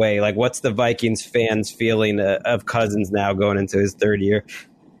leading the way. Like, what's the Vikings fans feeling of Cousins now going into his third year?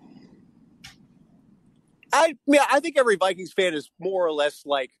 I think every Vikings fan is more or less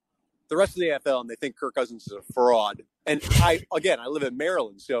like the rest of the NFL, and they think Kirk Cousins is a fraud. And I live in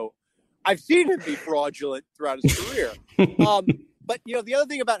Maryland, so I've seen him be fraudulent throughout his career. But the other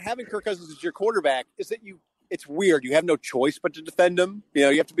thing about having Kirk Cousins as your quarterback is that it's weird. You have no choice but to defend him.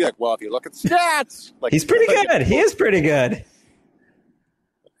 You have to be like, well, if you look at the stats, like he's pretty good. He is pretty good.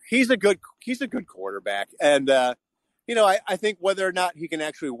 He's a good quarterback, and I think whether or not he can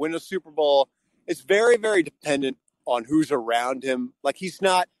actually win a Super Bowl, it's very, very dependent on who's around him. Like he's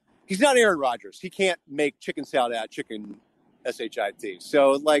not Aaron Rodgers. He can't make chicken salad out of chicken, shit.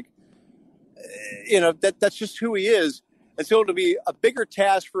 So that's just who he is. And so it'll be a bigger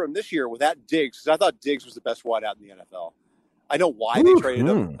task for him this year without Diggs, because I thought Diggs was the best wideout in the NFL. I know why they traded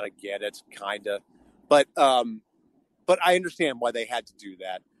him, and I get it, kind of. But I understand why they had to do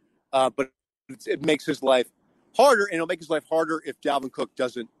that. But it makes his life harder, and it'll make his life harder if Dalvin Cook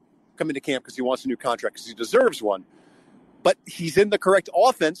doesn't come into camp because he wants a new contract, because he deserves one. But he's in the correct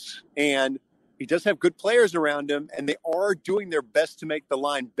offense, and he does have good players around him, and they are doing their best to make the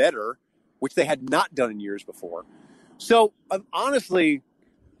line better, which they had not done in years before. So honestly,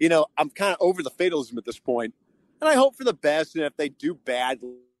 I'm kind of over the fatalism at this point, and I hope for the best. And if they do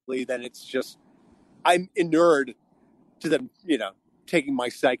badly, then it's just I'm inured to them, taking my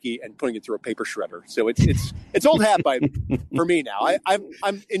psyche and putting it through a paper shredder. So it's old hat for me now.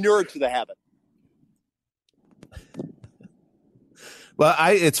 I'm inured to the habit. Well,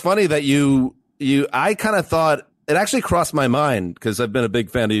 it's funny that I kind of thought it actually crossed my mind, because I've been a big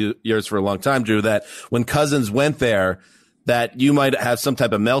fan of yours for a long time, Drew, that when Cousins went there, that you might have some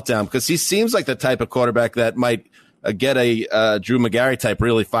type of meltdown, because he seems like the type of quarterback that might get a Drew Magary type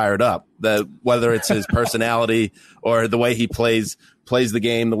really fired up, whether it's his personality or the way he plays the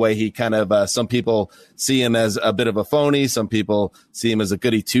game, the way he kind of some people see him as a bit of a phony, some people see him as a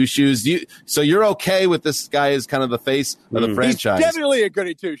goody two shoes. So you're okay with this guy as kind of the face of the franchise? He's definitely a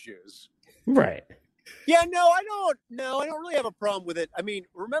goody two shoes, right? Yeah, no, I don't really have a problem with it. I mean,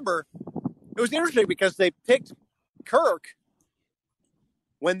 remember, it was interesting because they picked Kirk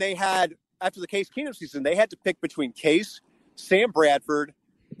when they had, after the Case Keenum season, they had to pick between Case, Sam Bradford,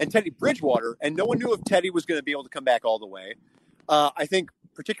 and Teddy Bridgewater, and no one knew if Teddy was going to be able to come back all the way. I think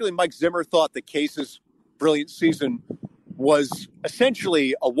particularly Mike Zimmer, thought that Case's brilliant season was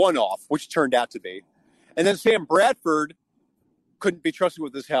essentially a one-off, which turned out to be. And then Sam Bradford couldn't be trusted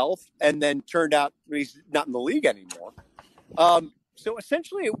with his health, and then turned out he's not in the league anymore. So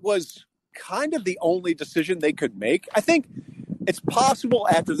essentially it was kind of the only decision they could make. I think it's possible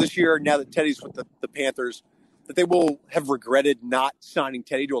after this year, now that Teddy's with the Panthers, that they will have regretted not signing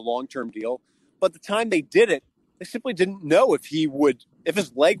Teddy to a long-term deal. But at the time they did it, they simply didn't know if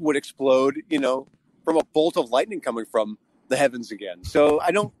his leg would explode, from a bolt of lightning coming from the heavens again. So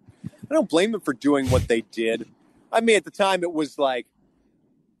I don't blame them for doing what they did. I mean, at the time it was like,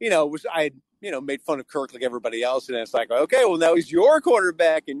 I had made fun of Kirk like everybody else. And it's like, okay, well, now he's your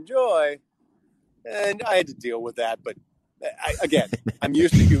quarterback. Enjoy. And I had to deal with that. But I'm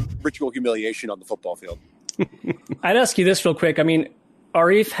used to ritual humiliation on the football field. I'd ask you this real quick. I mean,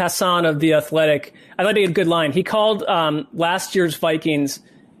 Arif Hassan of The Athletic, I thought he had a good line. He called last year's Vikings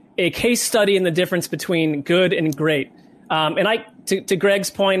a case study in the difference between good and great. And to Greg's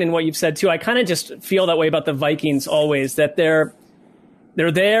point and what you've said too, I kind of just feel that way about the Vikings always, that they're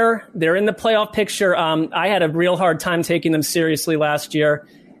there, they're in the playoff picture. I had a real hard time taking them seriously last year.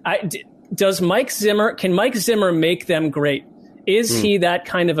 Can Mike Zimmer make them great? Is he that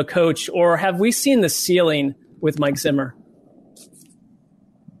kind of a coach, or have we seen the ceiling with Mike Zimmer?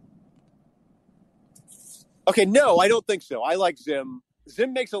 Okay, no, I don't think so. I like Zim.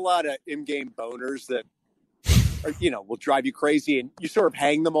 Zim makes a lot of in-game boners that will drive you crazy, and you sort of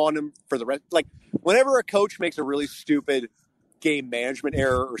hang them on him for the rest. Like, whenever a coach makes a really stupid game management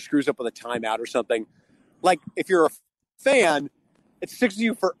error or screws up with a timeout or something, like, if you're a fan, it sticks to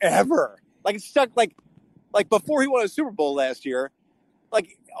you forever. Like, it's stuck, like before he won a Super Bowl last year,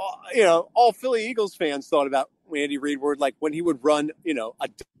 all Philly Eagles fans thought about Andy Reid were like when he would run, a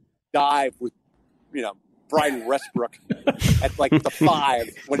dive with, Brian Westbrook at like the 5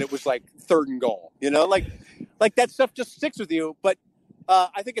 when it was like 3rd and goal, like that stuff just sticks with you. But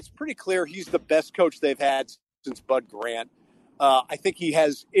I think it's pretty clear he's the best coach they've had since Bud Grant. I think he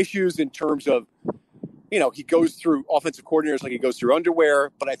has issues in terms of, he goes through offensive coordinators like he goes through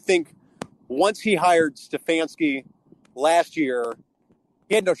underwear. But I think once he hired Stefanski last year,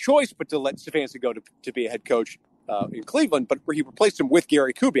 he had no choice but to let Stefanski go to be a head coach in Cleveland. But he replaced him with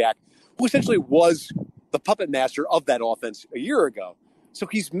Gary Kubiak, who essentially was the puppet master of that offense a year ago. So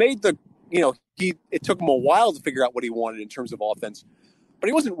he's made it took him a while to figure out what he wanted in terms of offense, but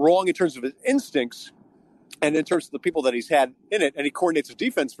he wasn't wrong in terms of his instincts and in terms of the people that he's had in it. And he coordinates his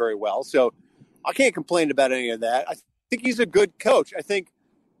defense very well. So I can't complain about any of that. I think he's a good coach. I think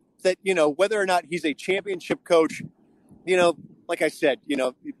that, whether or not he's a championship coach, like I said,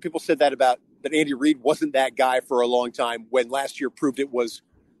 people said that Andy Reid wasn't that guy for a long time, when last year proved it was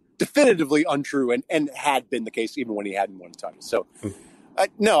definitively untrue and had been the case even when he hadn't won a title. So,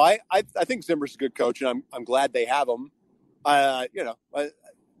 no, I think Zimmer's a good coach, and I'm glad they have him.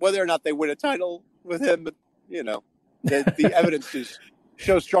 Whether or not they win a title with him, the evidence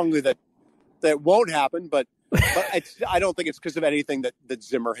shows strongly that won't happen. But I don't think it's because of anything that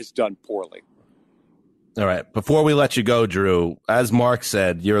Zimmer has done poorly. All right. Before we let you go, Drew, as Mark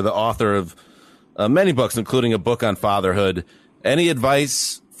said, you're the author of many books, including a book on fatherhood. Any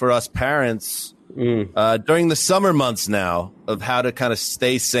advice for us parents during the summer months now of how to kind of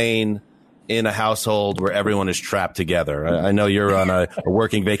stay sane in a household where everyone is trapped together? I know you're on a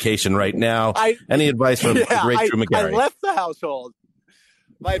working vacation right now. Any advice from the great Drew Magary? I left the household.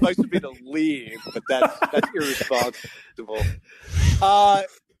 My advice would be to leave, but that's irresponsible.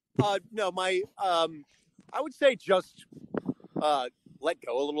 No, I would say just let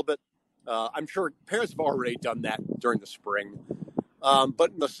go a little bit. I'm sure parents have already done that during the spring. But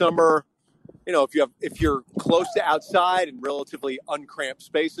in the summer, if you're close to outside and relatively uncramped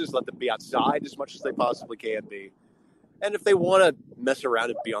spaces, let them be outside as much as they possibly can be. And if they want to mess around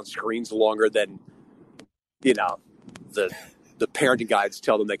and be on screens longer than, the parenting guides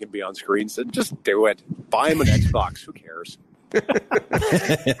tell them they can be on screens, then just do it. Buy them an Xbox. Who cares?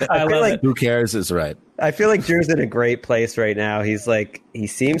 I feel like who cares is right. I feel like Drew's in a great place right now. He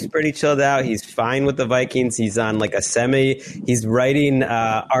seems pretty chilled out. He's fine with the Vikings. He's on like a he's writing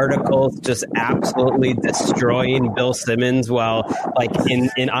articles, just absolutely destroying Bill Simmons while like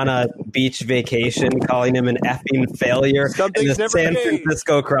on a beach vacation, calling him an effing failure in the San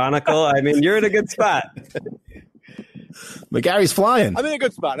Francisco Chronicle. I mean, you're in a good spot. McGarry's flying. I'm in a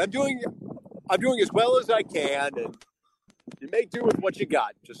good spot. I'm doing as well as I can, and you make do with what you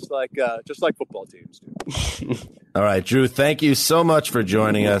got, just like football teams do. All right, Drew, thank you so much for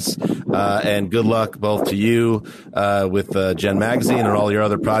joining us. And good luck both to you with Gen Magazine and all your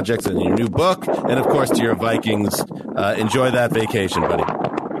other projects and your new book. And, of course, to your Vikings. Enjoy that vacation, buddy.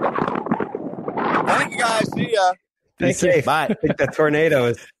 Thank you, guys. See ya. Be safe. Bye. I think that tornado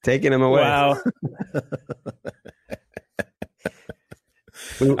is taking him away. Wow.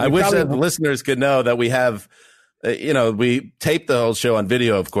 I wish that the listeners could know that we have, we taped the whole show on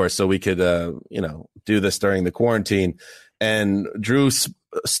video, of course, so we could, do this during the quarantine. And Drew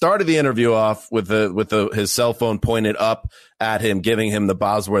started the interview off with his cell phone pointed up at him, giving him the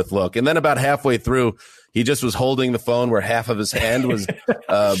Bosworth look. And then about halfway through, he just was holding the phone where half of his hand was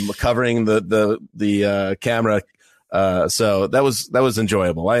covering the camera. So that was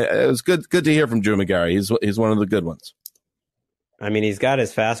enjoyable. It was good to hear from Drew Magary. He's one of the good ones. I mean, he's got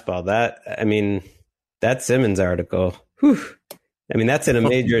his fastball. That Simmons article. Whew. I mean, that's in a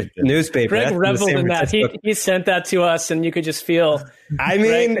major newspaper. Greg reveled in that. He sent that to us, and you could just feel.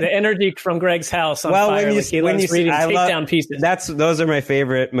 The energy from Greg's house on fire. When you reading takedown pieces. Those are my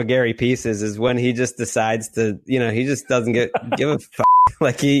favorite McGarry pieces. Is when he just decides to, he just doesn't give a fuck.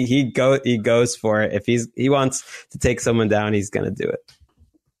 Like he goes for it. If he wants to take someone down, he's going to do it.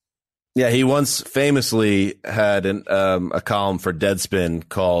 Yeah, he once famously had a column for Deadspin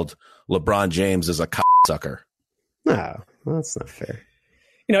called "LeBron James is a cocksucker." No, that's not fair.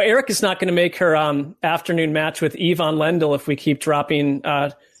 Eric is not going to make her afternoon match with Yvonne Lendl if we keep dropping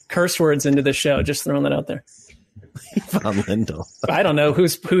curse words into the show. Just throwing that out there. Yvonne Lendl. I don't know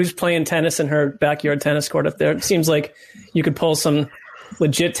who's playing tennis in her backyard tennis court up there. It seems like you could pull some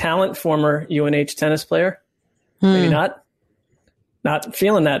legit talent, former UNH tennis player. Maybe not. Not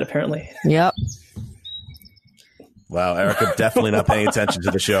feeling that, apparently. Yep. Wow, Erica definitely not paying attention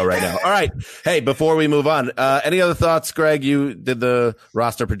to the show right now. All right. Hey, before we move on, any other thoughts, Greg? You did the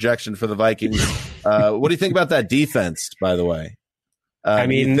roster projection for the Vikings. What do you think about that defense, by the way?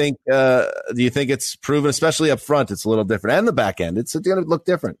 Do you think it's proven, especially up front, it's a little different, and the back end, it's going to look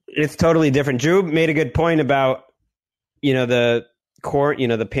different? It's totally different. Drew made a good point about, the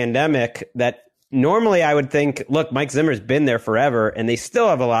pandemic, that normally I would think, look, Mike Zimmer's been there forever, and they still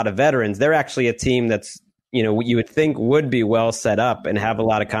have a lot of veterans. They're actually a team that's, you would think would be well set up and have a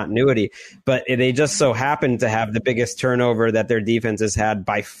lot of continuity, but they just so happen to have the biggest turnover that their defense has had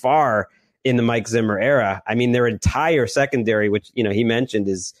by far in the Mike Zimmer era. I mean, their entire secondary, which, he mentioned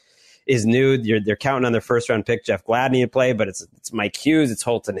is new. They're counting on their first round pick, Jeff Gladney, to play, but it's Mike Hughes, it's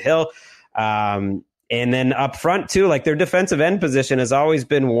Holton Hill. And then up front too, like their defensive end position has always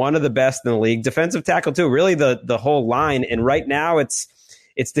been one of the best in the league. Defensive tackle too, really the whole line. And right now it's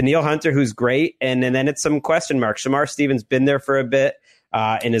Danielle Hunter, who's great. And then it's some question marks. Shamar Stevens been there for a bit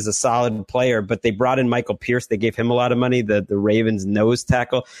and is a solid player, but they brought in Michael Pierce. They gave him a lot of money, the Ravens nose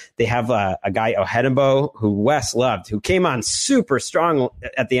tackle. They have a guy, Ohedenbo, who Wes loved, who came on super strong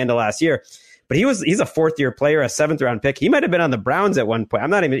at the end of last year. But he's a fourth-year player, a seventh-round pick. He might have been on the Browns at one point.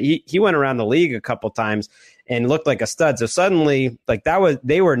 He went around the league a couple times and looked like a stud. So suddenly,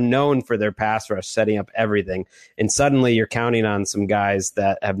 they were known for their pass rush, setting up everything. And suddenly you're counting on some guys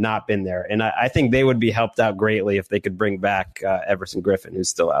that have not been there. And I think they would be helped out greatly if they could bring back Everson Griffin, who's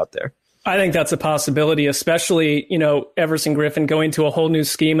still out there. I think that's a possibility, especially, Everson Griffin going to a whole new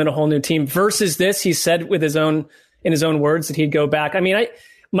scheme and a whole new team versus this. He said in his own words that he'd go back.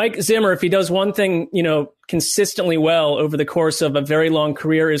 Mike Zimmer, if he does one thing, consistently well over the course of a very long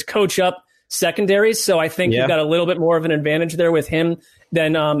career, is coach up secondaries. So I think you've got a little bit more of an advantage there with him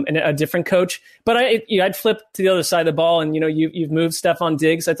than a different coach. But I'd flip to the other side of the ball, and you've moved Stephon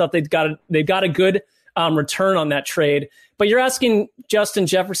Diggs. I thought they've got a good return on that trade. But you're asking Justin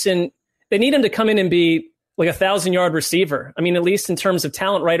Jefferson, they need him to come in and be like 1,000-yard receiver. At least in terms of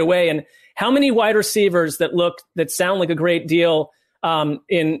talent right away. And how many wide receivers that sound like a great deal on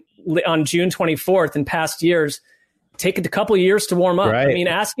June 24th in past years take a couple of years to warm up. Right.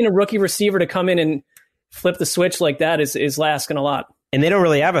 Asking a rookie receiver to come in and flip the switch like that is asking a lot. And they don't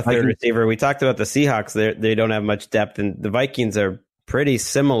really have a third receiver. We talked about the Seahawks. They don't have much depth, and the Vikings are pretty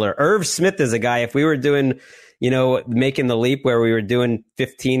similar. Irv Smith is a guy, if we were doing, making the leap where we were doing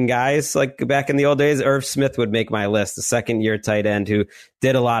 15 guys like back in the old days, Irv Smith would make my list. The second-year tight end who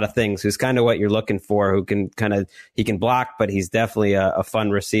did a lot of things, who's kind of what you're looking for, who can he can block, but he's definitely a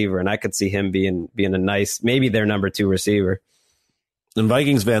fun receiver. And I could see him being a nice, maybe their number 2 receiver. And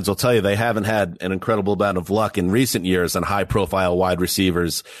Vikings fans will tell you they haven't had an incredible amount of luck in recent years on high-profile wide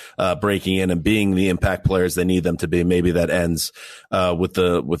receivers breaking in and being the impact players they need them to be. Maybe that ends with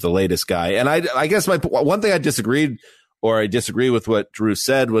the latest guy. And I guess one thing I disagree with what Drew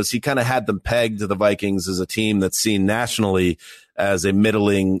said was he kind of had them pegged to the Vikings as a team that's seen nationally as a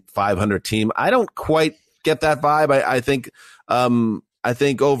middling 500 team. I don't quite get that vibe. I think I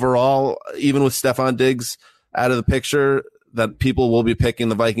think overall, even with Stephon Diggs out of the picture, that people will be picking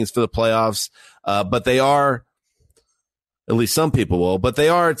the Vikings for the playoffs. But they are, at least some people will, but they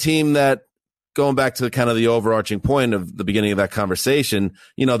are a team that, going back to kind of the overarching point of the beginning of that conversation,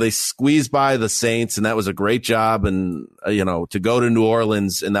 they squeezed by the Saints, and that was a great job. And, to go to New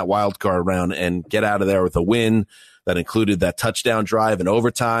Orleans in that wild card round and get out of there with a win that included that touchdown drive in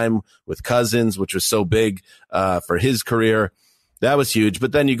overtime with Cousins, which was so big for his career. That was huge.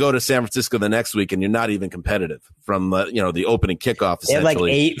 But then you go to San Francisco the next week and you're not even competitive from, the opening kickoff. They had like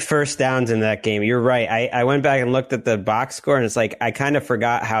 8 first downs in that game. You're right. I went back and looked at the box score, and it's like I kind of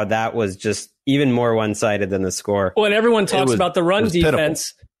forgot how that was just even more one-sided than the score. Well, and everyone talks about the run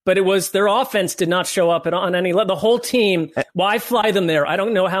defense, but it was their offense did not show up on any level. The whole team, why fly them there? I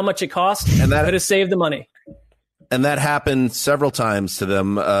don't know how much it cost, but to save the money. And that happened several times to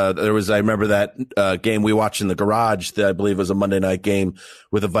them. I remember that game we watched in the garage that I believe was a Monday night game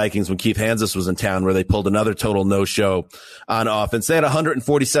with the Vikings when Keith Hansis was in town, where they pulled another total no-show on offense. They had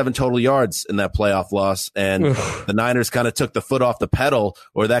 147 total yards in that playoff loss, and the Niners kind of took the foot off the pedal,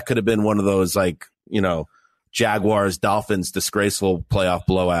 or that could have been one of those, Jaguars, Dolphins, disgraceful playoff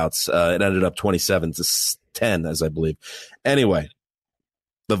blowouts. It ended up 27-10, as I believe. Anyway,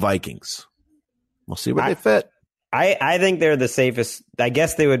 the Vikings. We'll see where they fit. I think they're the safest. I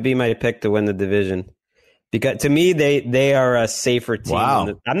guess they would be my pick to win the division, because to me they are a safer team.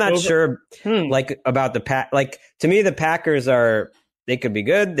 Wow. I'm not sure about the Pack. To me, the Packers they could be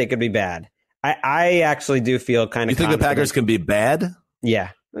good, they could be bad. I actually do feel kind of. You think confident. the Packers can be bad?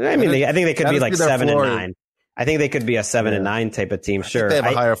 Yeah, I mean, I think they could be like 7-9. I think they could be a 7-9 type of team. Sure, they have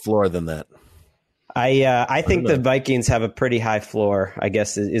a higher floor than that. I think the Vikings have a pretty high floor, I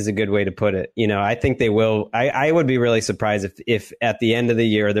guess is a good way to put it. I think they will. I would be really surprised if at the end of the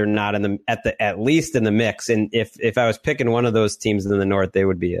year they're not at least in the mix. And if I was picking one of those teams in the North, they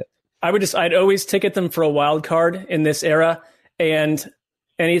would be it. I'd always ticket them for a wild card in this era, and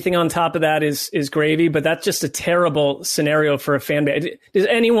anything on top of that is gravy. But that's just a terrible scenario for a fan base. Does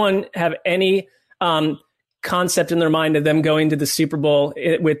anyone have any concept in their mind of them going to the Super Bowl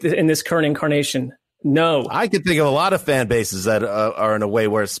in this current incarnation? No. I could think of a lot of fan bases that are in a way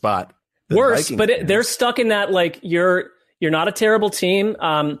worse spot. Worse, but they're stuck in that, you're not a terrible team.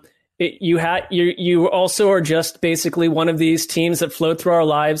 You also are just basically one of these teams that float through our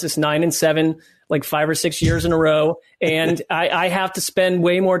lives. It's 9-7, 5 or 6 years in a row. And I have to spend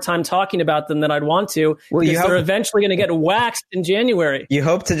way more time talking about them than I'd want to, because they're eventually going to get waxed in January. You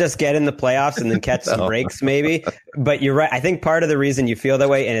hope to just get in the playoffs and then catch some breaks maybe. But you're right. I think part of the reason you feel that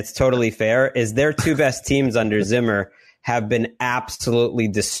way, and it's totally fair, is their 2 best teams under Zimmer have been absolutely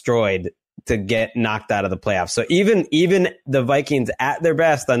destroyed to get knocked out of the playoffs. So even the Vikings at their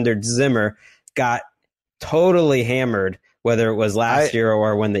best under Zimmer got totally hammered, whether it was last year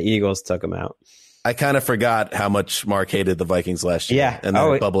or when the Eagles took them out. I kind of forgot how much Mark hated the Vikings last year. Yeah. And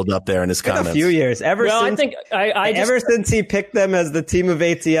then bubbled up there in his comments. A few years. Ever since he picked them as the team of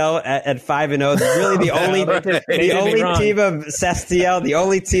ATL at 5-0, really the only team of Sestiel, the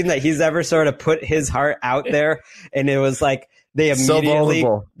only team that he's ever sort of put his heart out there. And it was like, they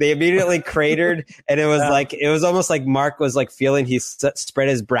immediately cratered, and it was almost like Mark was feeling he spread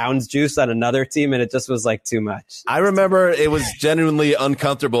his Browns juice on another team, and it just was too much. I remember it was genuinely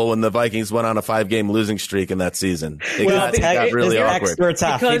uncomfortable when the Vikings went on a 5-game losing streak in that season. It got really awkward. Were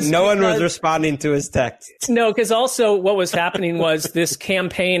tough. No one was responding to his texts. No, because also what was happening was this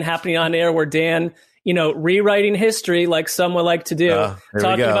campagn happening on air where Dan, rewriting history like some would like to do,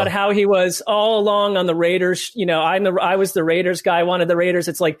 talking about how he was all along on the Raiders. I was the Raiders guy, wanted the Raiders.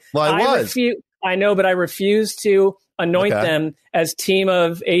 It's I know, but I refuse to anoint them as team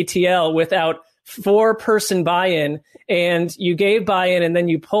of ATL without 4-person buy-in. And you gave buy-in and then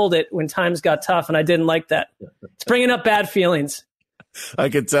you pulled it when times got tough. And I didn't like that. It's bringing up bad feelings. I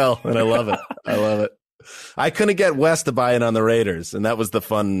could tell, and I love it. I love it. I couldn't get Wes to buy in on the Raiders, and that was the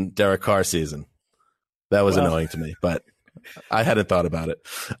fun Derek Carr season. That was annoying to me, but I hadn't thought about it.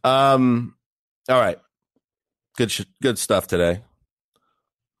 All right. Good stuff today.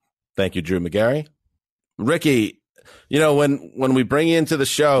 Thank you, Drew Magary. Ricky, when we bring you into the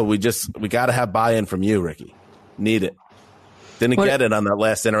show, we got to have buy-in from you, Ricky. Need it. Didn't get it on that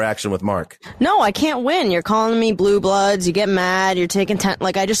last interaction with Mark. No, I can't win. You're calling me blue bloods. You get mad. You're taking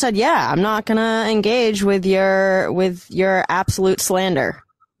I just said, yeah, I'm not going to engage with your absolute slander.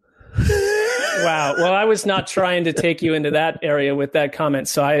 Wow. Well, I was not trying to take you into that area with that comment,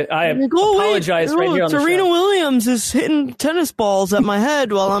 so I apologize right here on the show. Serena Williams is hitting tennis balls at my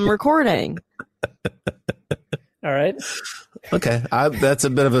head while I'm recording. All right. Okay, that's a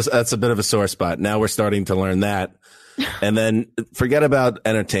bit of a sore spot. Now we're starting to learn that. And then forget about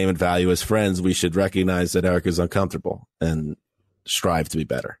entertainment value. As friends, we should recognize that Eric is uncomfortable and strive to be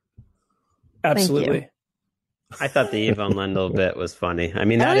better. Absolutely. I thought the Yvonne Lendl bit was funny. I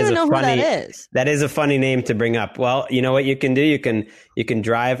mean, I don't even know who that is. That is a funny name to bring up. Well, you know what you can do? You can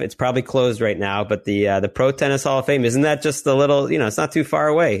drive. It's probably closed right now, but the Pro Tennis Hall of Fame, isn't that just a little? It's not too far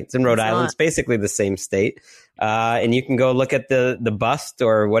away. It's in Rhode Island. It's basically the same state, and you can go look at the bust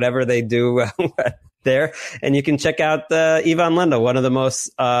or whatever they do there, and you can check out Yvonne Lendl, one of the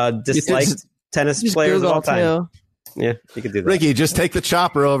most disliked tennis players of all time. Yeah, you could do that. Ricky, just take the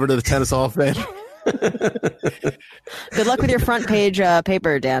chopper over to the Tennis Hall of Fame. Good luck with your front page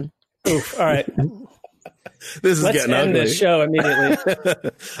paper, Dan. Oof. All right. Let's getting end ugly. This show immediately.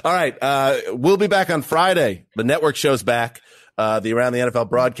 All right. We'll be back on Friday. The network show's back. The Around the NFL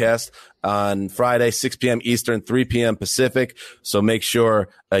broadcast on Friday, 6 p.m. Eastern, 3 p.m. Pacific. So make sure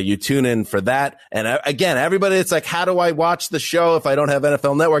you tune in for that. And again, everybody, it's like, how do I watch the show if I don't have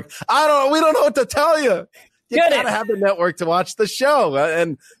NFL Network? We don't know what to tell you. You gotta have the network to watch the show,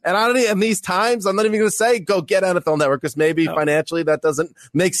 and I don't. In these times, I'm not even going to say go get NFL Network because maybe financially that doesn't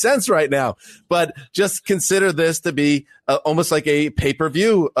make sense right now. But just consider this to be almost like a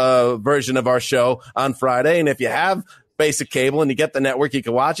pay-per-view version of our show on Friday. And if you have basic cable and you get the network, you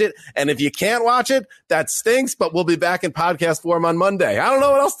can watch it. And if you can't watch it, that stinks. But we'll be back in podcast form on Monday. I don't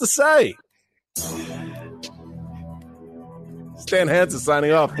know what else to say. Stan Hansen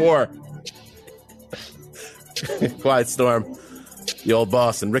signing off for Quiet Storm, the old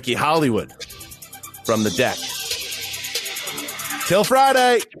boss, and Ricky Hollywood from the deck. Till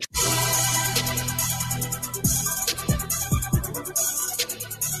Friday.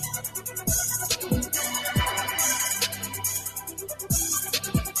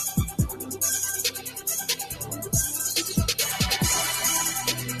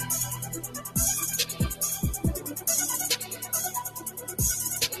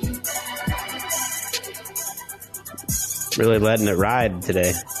 Really letting it ride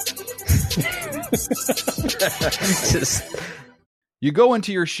today. You go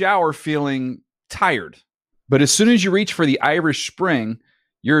into your shower feeling tired, but as soon as you reach for the Irish Spring,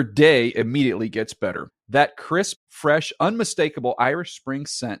 your day immediately gets better. That crisp, fresh, unmistakable Irish Spring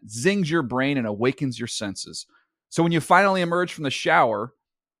scent zings your brain and awakens your senses. So when you finally emerge from the shower,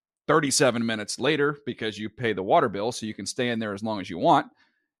 37 minutes later, because you pay the water bill so you can stay in there as long as you want,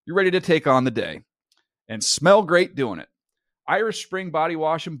 you're ready to take on the day and smell great doing it. Irish Spring Body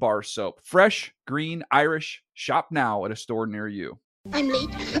Wash and Bar Soap. Fresh, green, Irish. Shop now at a store near you. I'm late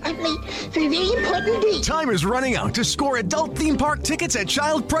for a very important date. Time is running out to score adult theme park tickets at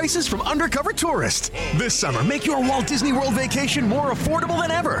child prices from Undercover Tourist. This summer, make your Walt Disney World vacation more affordable than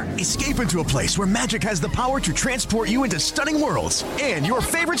ever. Escape into a place where magic has the power to transport you into stunning worlds and your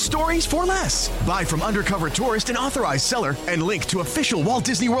favorite stories for less. Buy from Undercover Tourist, an authorized seller, and link to official Walt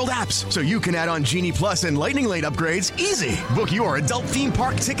Disney World apps so you can add on Genie Plus and Lightning Lane upgrades easy. Book your adult theme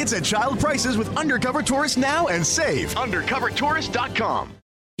park tickets at child prices with Undercover Tourist now and save. UndercoverTourist.com.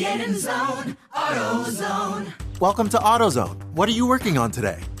 Get in zone, AutoZone. Welcome to AutoZone. What are you working on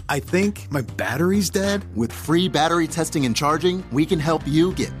today? I think my battery's dead. With free battery testing and charging, we can help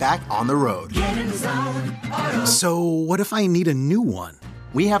you get back on the road. Get in zone, AutoZone. So what if I need a new one?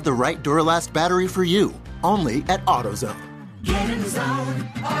 We have the right Duralast battery for you, only at AutoZone. Get in zone,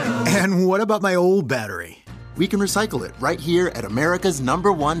 AutoZone. And what about my old battery? We can recycle it right here at America's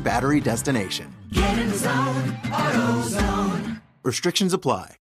 #1 battery destination. Get in zone, AutoZone. Restrictions apply.